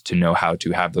managers to know how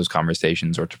to have those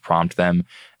conversations or to prompt them.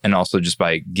 And also just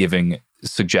by giving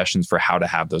suggestions for how to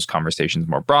have those conversations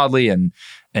more broadly and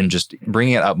just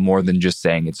bringing it up more than just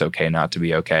saying it's okay not to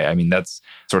be okay. I mean, that's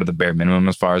sort of the bare minimum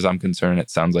as far as I'm concerned.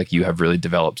 It sounds like you have really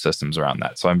developed systems around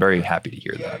that. So I'm very happy to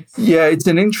hear that. Yeah, it's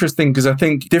an interesting, because I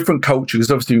think different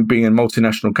cultures, obviously being a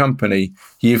multinational company,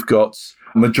 you've got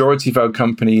majority of our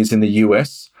company is in the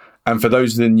US. And for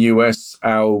those in the US,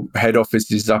 our head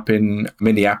office is up in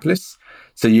Minneapolis.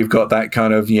 So you've got that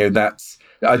kind of, that's,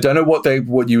 I don't know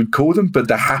what you would call them, but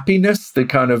the happiness, the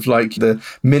kind of like the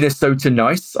Minnesota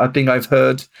nice, I think I've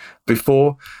heard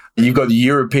before. You've got the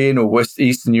European or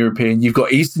Eastern European. You've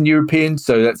got Eastern European.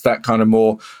 So that's that kind of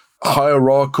more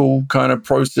hierarchical kind of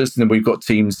process. And then we've got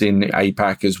teams in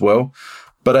APAC as well.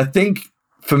 But I think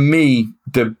for me,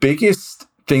 the biggest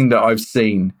thing that I've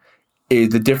seen is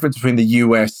the difference between the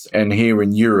US and here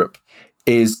in Europe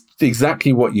is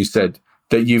exactly what you said,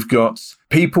 that you've got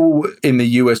people in the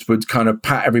US would kind of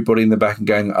pat everybody in the back and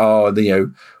going,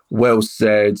 well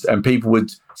said. And people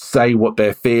would say what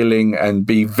they're feeling and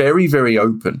be very, very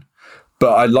open.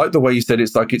 But I like the way you said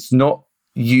it's like, it's not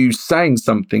you saying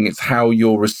something, it's how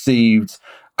you're received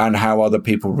and how other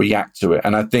people react to it.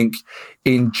 And I think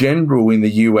in general in the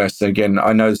US, again,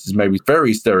 I know this is maybe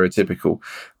very stereotypical,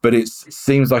 but it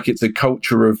seems like it's a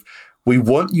culture of, we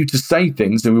want you to say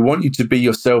things and we want you to be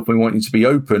yourself. We want you to be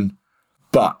open,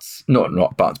 but we're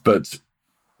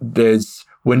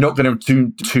not going to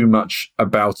do too much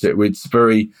about it. It's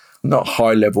very, not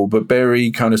high level, but very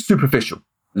kind of superficial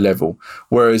level.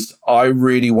 Whereas I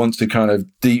really want to kind of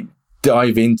deep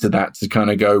dive into that to kind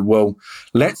of go, well,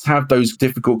 let's have those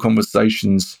difficult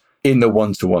conversations in the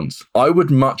one-to-ones. I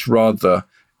would much rather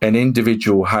an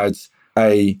individual had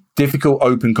a difficult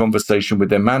open conversation with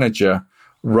their manager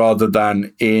rather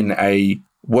than in a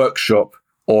workshop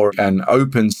or an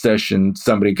open session,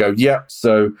 somebody go, yeah,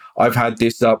 so I've had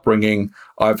this upbringing,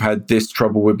 I've had this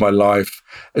trouble with my life.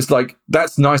 It's like,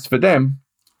 that's nice for them,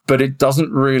 but it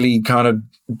doesn't really kind of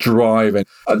drive. And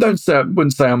I wouldn't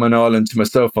say I'm an island to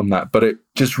myself on that, but it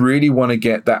just really want to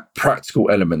get that practical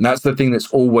element. That's the thing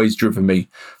that's always driven me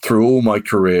through all my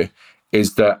career,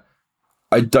 is that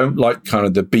I don't like kind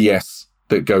of the BS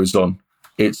that goes on.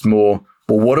 It's more,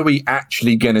 well, what are we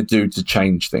actually going to do to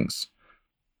change things?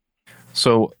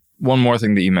 So one more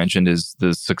thing that you mentioned is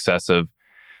the success of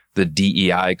the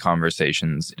DEI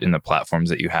conversations in the platforms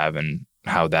that you have and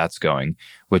how that's going,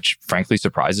 which frankly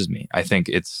surprises me. I think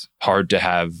it's hard to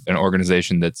have an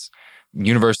organization that's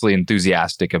universally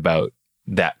enthusiastic about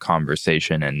that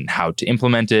conversation and how to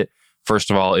implement it. First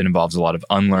of all, it involves a lot of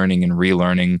unlearning and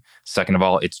relearning. Second of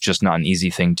all, it's just not an easy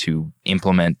thing to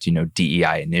implement,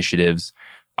 DEI initiatives.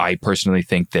 I personally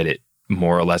think that it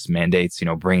more or less mandates,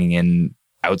 bringing in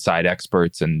outside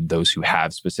experts and those who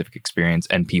have specific experience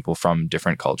and people from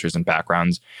different cultures and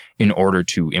backgrounds in order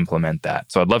to implement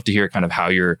that. So I'd love to hear kind of how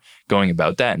you're going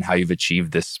about that and how you've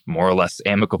achieved this more or less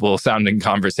amicable sounding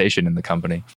conversation in the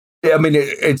company. Yeah, I mean,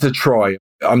 it's a try.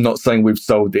 I'm not saying we've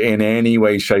solved it in any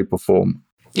way, shape or form.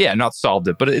 Yeah, not solved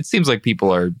it, but it seems like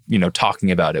people are, talking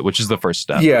about it, which is the first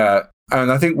step. Yeah. And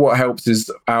I think what helps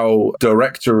is our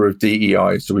director of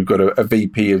DEI. So we've got a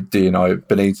VP of DEI,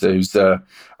 Benita, who's a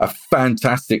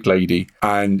fantastic lady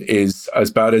and is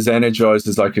about as energized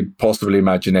as I could possibly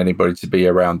imagine anybody to be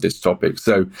around this topic.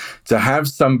 So to have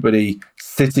somebody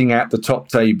sitting at the top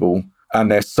table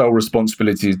and their sole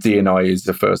responsibility is DEI is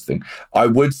the first thing. I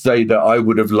would say that I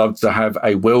would have loved to have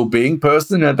a well-being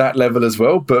person at that level as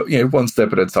well, but one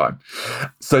step at a time.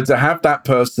 So to have that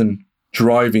person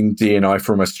driving DEI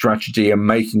from a strategy and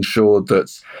making sure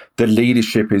that the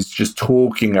leadership is just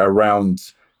talking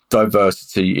around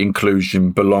diversity,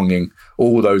 inclusion, belonging,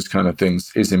 all those kind of things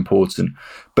is important.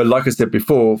 But like I said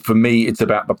before, for me, it's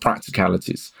about the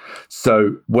practicalities.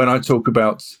 So when I talk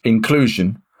about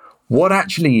inclusion, what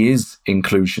actually is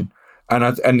inclusion? And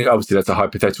obviously that's a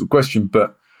hypothetical question,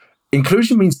 but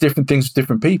inclusion means different things to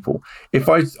different people. If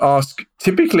I ask,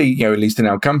 typically, at least in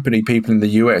our company, people in the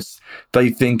US, they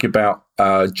think about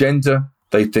gender,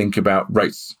 they think about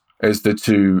race. as the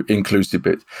two inclusive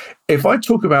bits. If I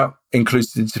talk about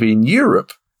inclusivity in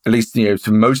Europe, at least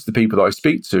to most of the people that I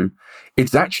speak to,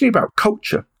 it's actually about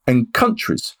culture and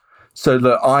countries. So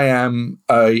that I am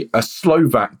a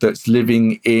Slovak that's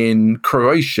living in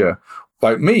Croatia.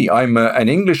 Like me, I'm an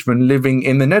Englishman living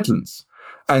in the Netherlands.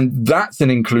 And that's an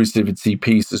inclusivity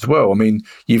piece as well. I mean,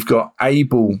 you've got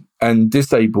able and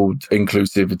disabled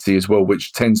inclusivity as well,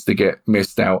 which tends to get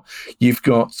missed out. You've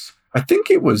got, I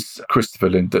think it was Christopher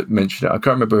Lind that mentioned it. I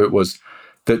can't remember who it was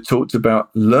that talked about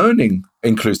learning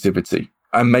inclusivity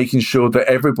and making sure that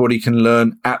everybody can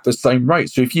learn at the same rate.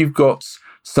 So if you've got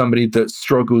somebody that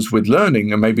struggles with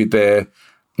learning and maybe they're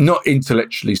not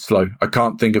intellectually slow. I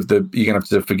can't think of you're going to have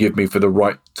to forgive me for the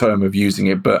right term of using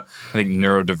it, but I think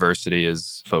neurodiversity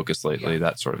is focused lately,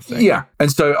 that sort of thing. Yeah.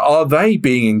 And so are they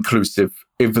being inclusive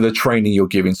for the training you're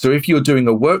giving? So if you're doing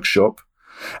a workshop,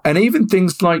 and even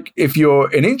things like if you're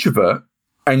an introvert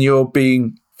and you're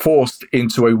being forced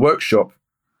into a workshop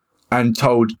and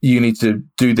told you need to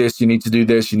do this, you need to do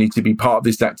this, you need to be part of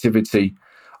this activity,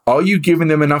 are you giving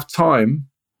them enough time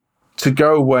to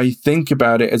go away, think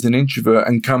about it as an introvert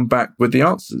and come back with the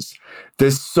answers?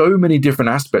 There's so many different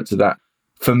aspects of that.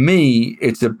 For me,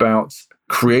 it's about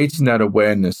creating that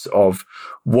awareness of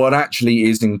what actually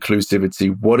is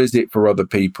inclusivity. What is it for other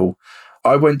people?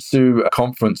 I went to a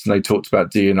conference and they talked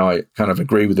about DEI. Kind of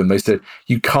agree with them. They said,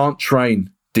 you can't train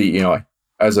DEI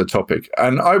as a topic.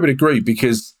 And I would agree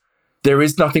because there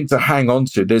is nothing to hang on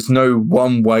to. There's no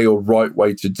one way or right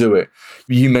way to do it.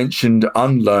 You mentioned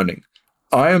unlearning.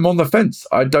 I am on the fence.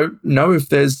 I don't know if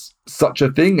there's such a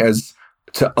thing as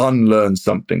to unlearn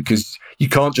something, because you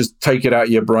can't just take it out of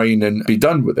your brain and be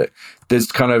done with it. There's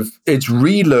it's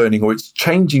relearning, or it's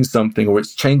changing something, or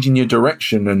it's changing your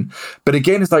direction. But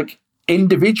again, it's like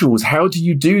individuals, how do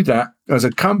you do that as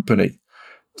a company?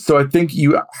 So I think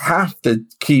you have to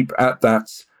keep at that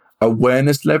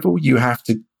awareness level. You have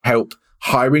to help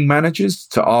hiring managers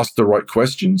to ask the right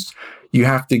questions. You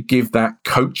have to give that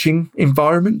coaching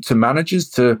environment to managers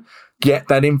to get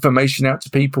that information out to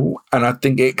people. And I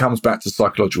think it comes back to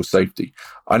psychological safety.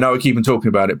 I know I keep on talking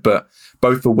about it, but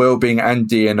both for well-being and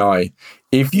D&I,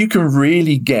 if you can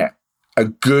really get a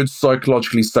good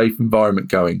psychologically safe environment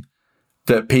going,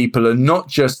 that people are not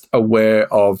just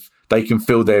aware of, they can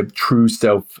feel their true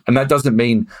self. And that doesn't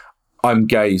mean I'm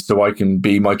gay, so I can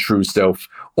be my true self,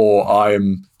 or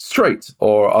I'm straight,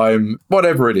 or I'm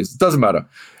whatever it is. It doesn't matter.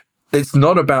 It's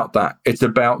not about that. It's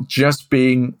about just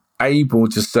being able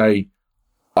to say,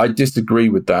 I disagree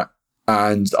with that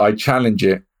and I challenge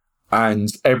it. And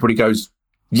everybody goes,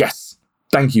 yes,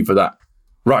 thank you for that.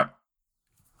 Right.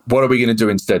 What are we going to do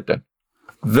instead then?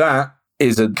 That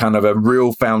is a kind of a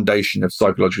real foundation of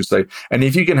psychological safety. And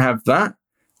if you can have that,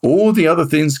 all the other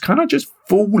things kind of just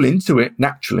fall into it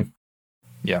naturally.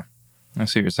 Yeah, I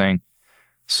see what you're saying.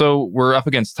 So we're up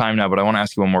against time now, but I want to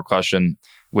ask you one more question,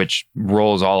 which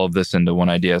rolls all of this into one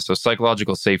idea. So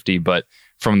psychological safety, but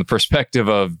from the perspective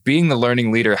of being the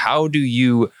learning leader, how do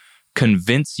you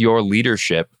convince your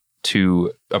leadership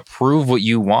to approve what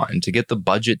you want and to get the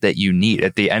budget that you need?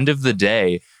 At the end of the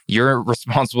day, you're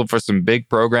responsible for some big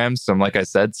programs, some, like I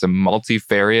said, some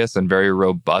multifarious and very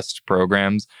robust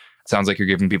programs. It sounds like you're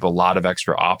giving people a lot of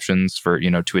extra options for,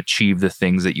 to achieve the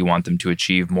things that you want them to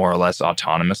achieve more or less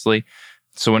autonomously.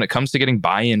 So when it comes to getting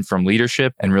buy-in from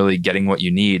leadership and really getting what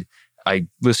you need, I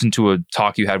listened to a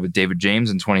talk you had with David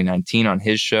James in 2019 on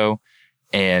his show,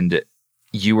 and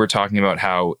you were talking about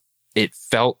how it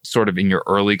felt sort of in your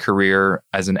early career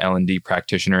as an L&D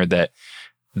practitioner that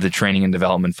the training and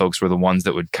development folks were the ones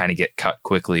that would kind of get cut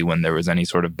quickly when there was any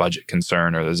sort of budget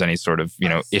concern or there's any sort of,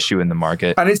 issue in the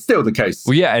market. And it's still the case.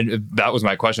 Well, yeah. And that was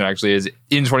my question actually, is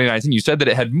in 2019, you said that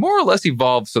it had more or less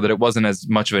evolved so that it wasn't as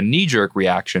much of a knee-jerk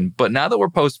reaction. But now that we're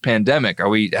post-pandemic,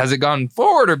 has it gone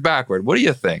forward or backward? What do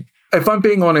you think? If I'm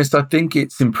being honest, I think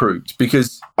it's improved,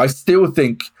 because I still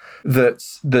think that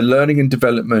the learning and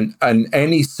development and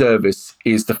any service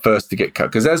is the first to get cut.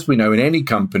 Because as we know, in any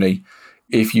company,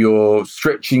 if you're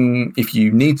stretching, if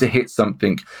you need to hit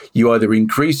something, you either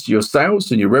increase your sales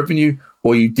and your revenue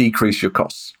or you decrease your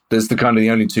costs. There's the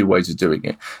only two ways of doing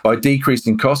it. By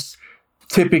decreasing costs,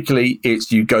 typically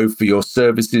it's you go for your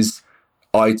services,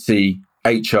 IT,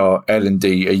 HR,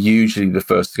 L&D are usually the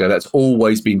first to go. That's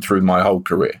always been through my whole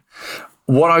career.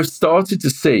 What I've started to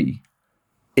see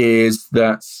is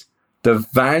that the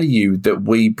value that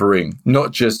we bring,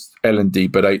 not just L&D,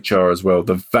 but HR as well,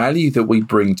 the value that we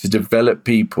bring to develop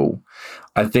people,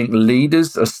 I think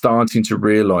leaders are starting to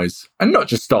realize, and not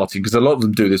just starting, because a lot of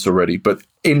them do this already, but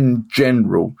in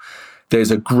general,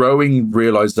 there's a growing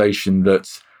realization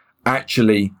that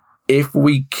actually if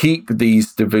we keep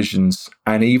these divisions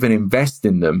and even invest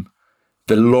in them,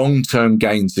 the long-term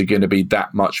gains are going to be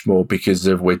that much more because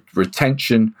of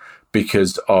retention,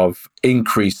 because of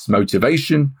increased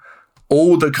motivation,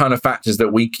 all the kind of factors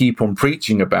that we keep on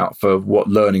preaching about for what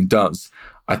learning does.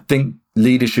 I think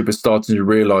leadership is starting to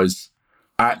realize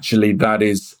actually that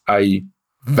is a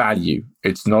value.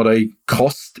 It's not a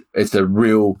cost. It's a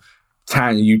real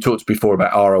you talked before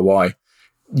about ROI.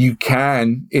 You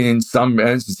can, in some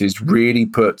instances, really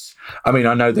I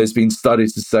know there's been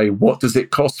studies to say, what does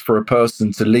it cost for a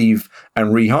person to leave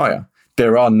and rehire?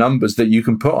 There are numbers that you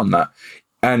can put on that.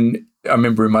 And I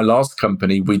remember in my last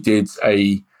company, we did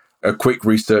a quick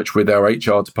research with our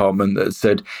HR department that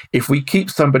said, if we keep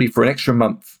somebody for an extra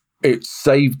month, it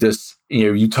saved us,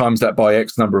 you times that by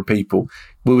X number of people,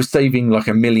 we were saving like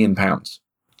 £1 million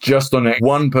just on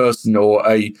one person, or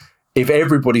if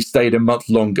everybody stayed a month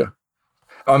longer.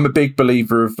 I'm a big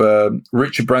believer of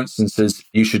Richard Branson says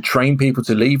you should train people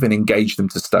to leave and engage them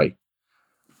to stay.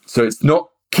 So it's not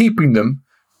keeping them,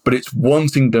 but it's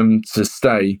wanting them to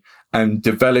stay and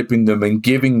developing them and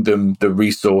giving them the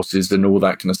resources and all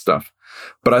that kind of stuff.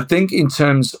 But I think in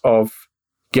terms of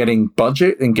getting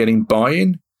budget and getting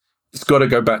buy-in, it's got to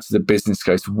go back to the business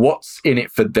case. What's in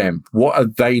it for them? What are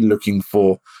they looking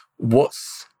for?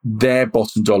 What's their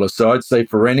bottom dollar? So I'd say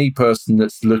for any person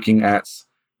that's looking at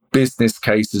business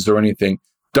cases or anything,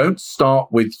 don't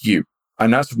start with you.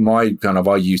 And that's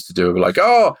I used to do. Like,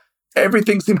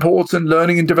 everything's important.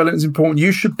 Learning and development is important.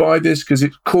 You should buy this because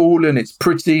it's cool and it's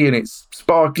pretty and it's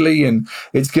sparkly and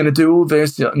it's going to do all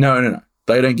this. No.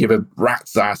 They don't give a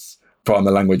rat's ass, pardon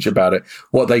the language, about it.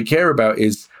 What they care about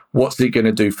is what's it going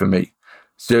to do for me?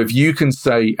 So if you can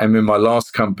say, and in my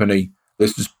last company,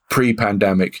 this was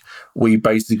pre-pandemic,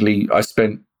 I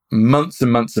spent months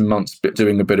and months and months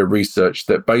doing a bit of research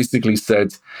that basically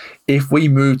said, if we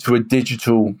move to a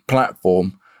digital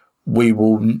platform, we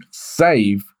will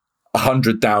save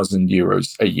 100,000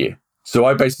 euros a year. So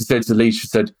I basically said to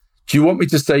leadership, do you want me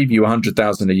to save you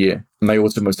 100,000 a year? And they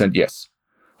automatically said yes.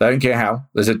 They don't care how.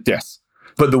 They said yes.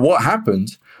 But what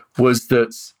happened was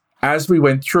that as we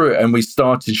went through it and we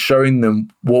started showing them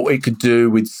what it could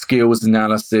do with skills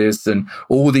analysis and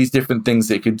all these different things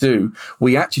it could do,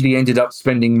 we actually ended up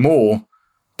spending more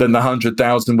than the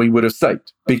 100,000 we would have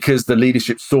saved because the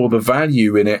leadership saw the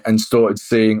value in it and started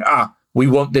seeing, we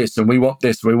want this and we want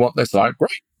this and we want this. Like,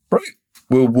 great, brilliant.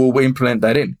 We'll implement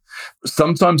that in.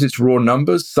 Sometimes it's raw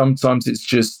numbers. Sometimes it's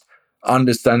just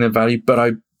understanding the value. But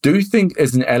I do think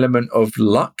there's an element of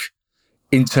luck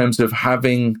in terms of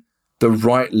having the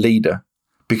right leader,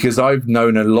 because I've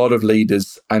known a lot of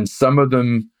leaders and some of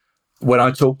them, when I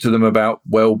talk to them about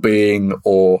well-being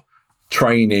or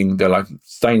training, they're like,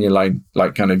 stay in your lane,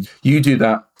 like kind of, you do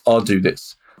that, I'll do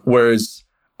this. Whereas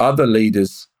other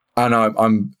leaders, and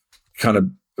I'm kind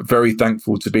of very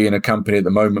thankful to be in a company at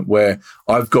the moment where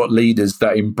I've got leaders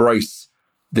that embrace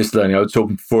this learning. I was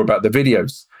talking before about the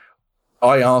videos.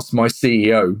 I asked my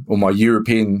CEO or my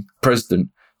European president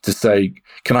to say,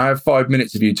 can I have 5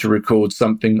 minutes of you to record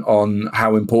something on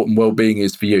how important well-being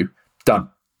is for you? Done.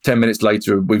 10 minutes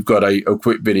later, we've got a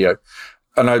quick video.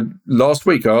 And last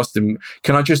week I asked him,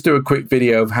 can I just do a quick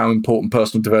video of how important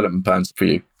personal development plans for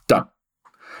you? Done.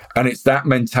 And it's that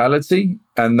mentality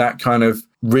and that kind of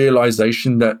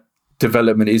realization that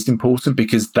development is important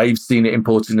because they've seen it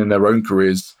important in their own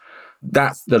careers.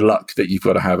 That's the luck that you've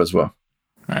got to have as well.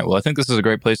 All right. Well, I think this is a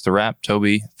great place to wrap.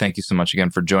 Toby, thank you so much again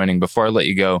for joining. Before I let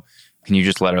you go, can you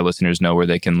just let our listeners know where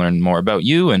they can learn more about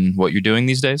you and what you're doing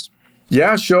these days?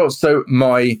 Yeah, sure. So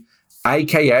my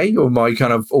AKA, or my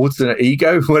kind of alternate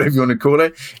ego, whatever you want to call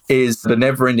it, is the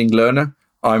Never-Ending Learner.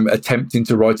 I'm attempting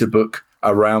to write a book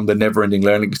around the never-ending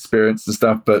learning experience and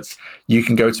stuff, but you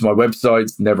can go to my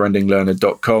website,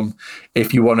 neverendinglearner.com.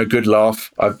 If you want a good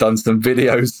laugh, I've done some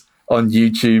videos on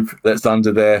YouTube that's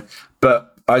under there, but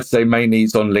I'd say mainly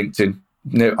it's on LinkedIn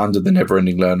under the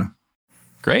Never-Ending Learner.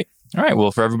 Great. All right.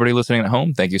 Well, for everybody listening at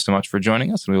home, thank you so much for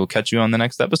joining us, and we will catch you on the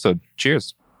next episode.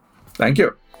 Cheers. Thank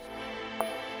you.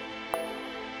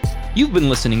 You've been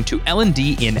listening to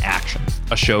L&D in Action,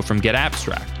 a show from Get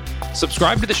Abstract.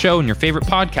 Subscribe to the show in your favorite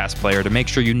podcast player to make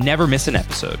sure you never miss an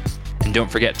episode. And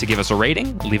don't forget to give us a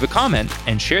rating, leave a comment,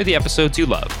 and share the episodes you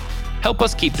love. Help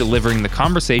us keep delivering the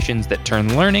conversations that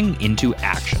turn learning into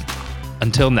action.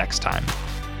 Until next time.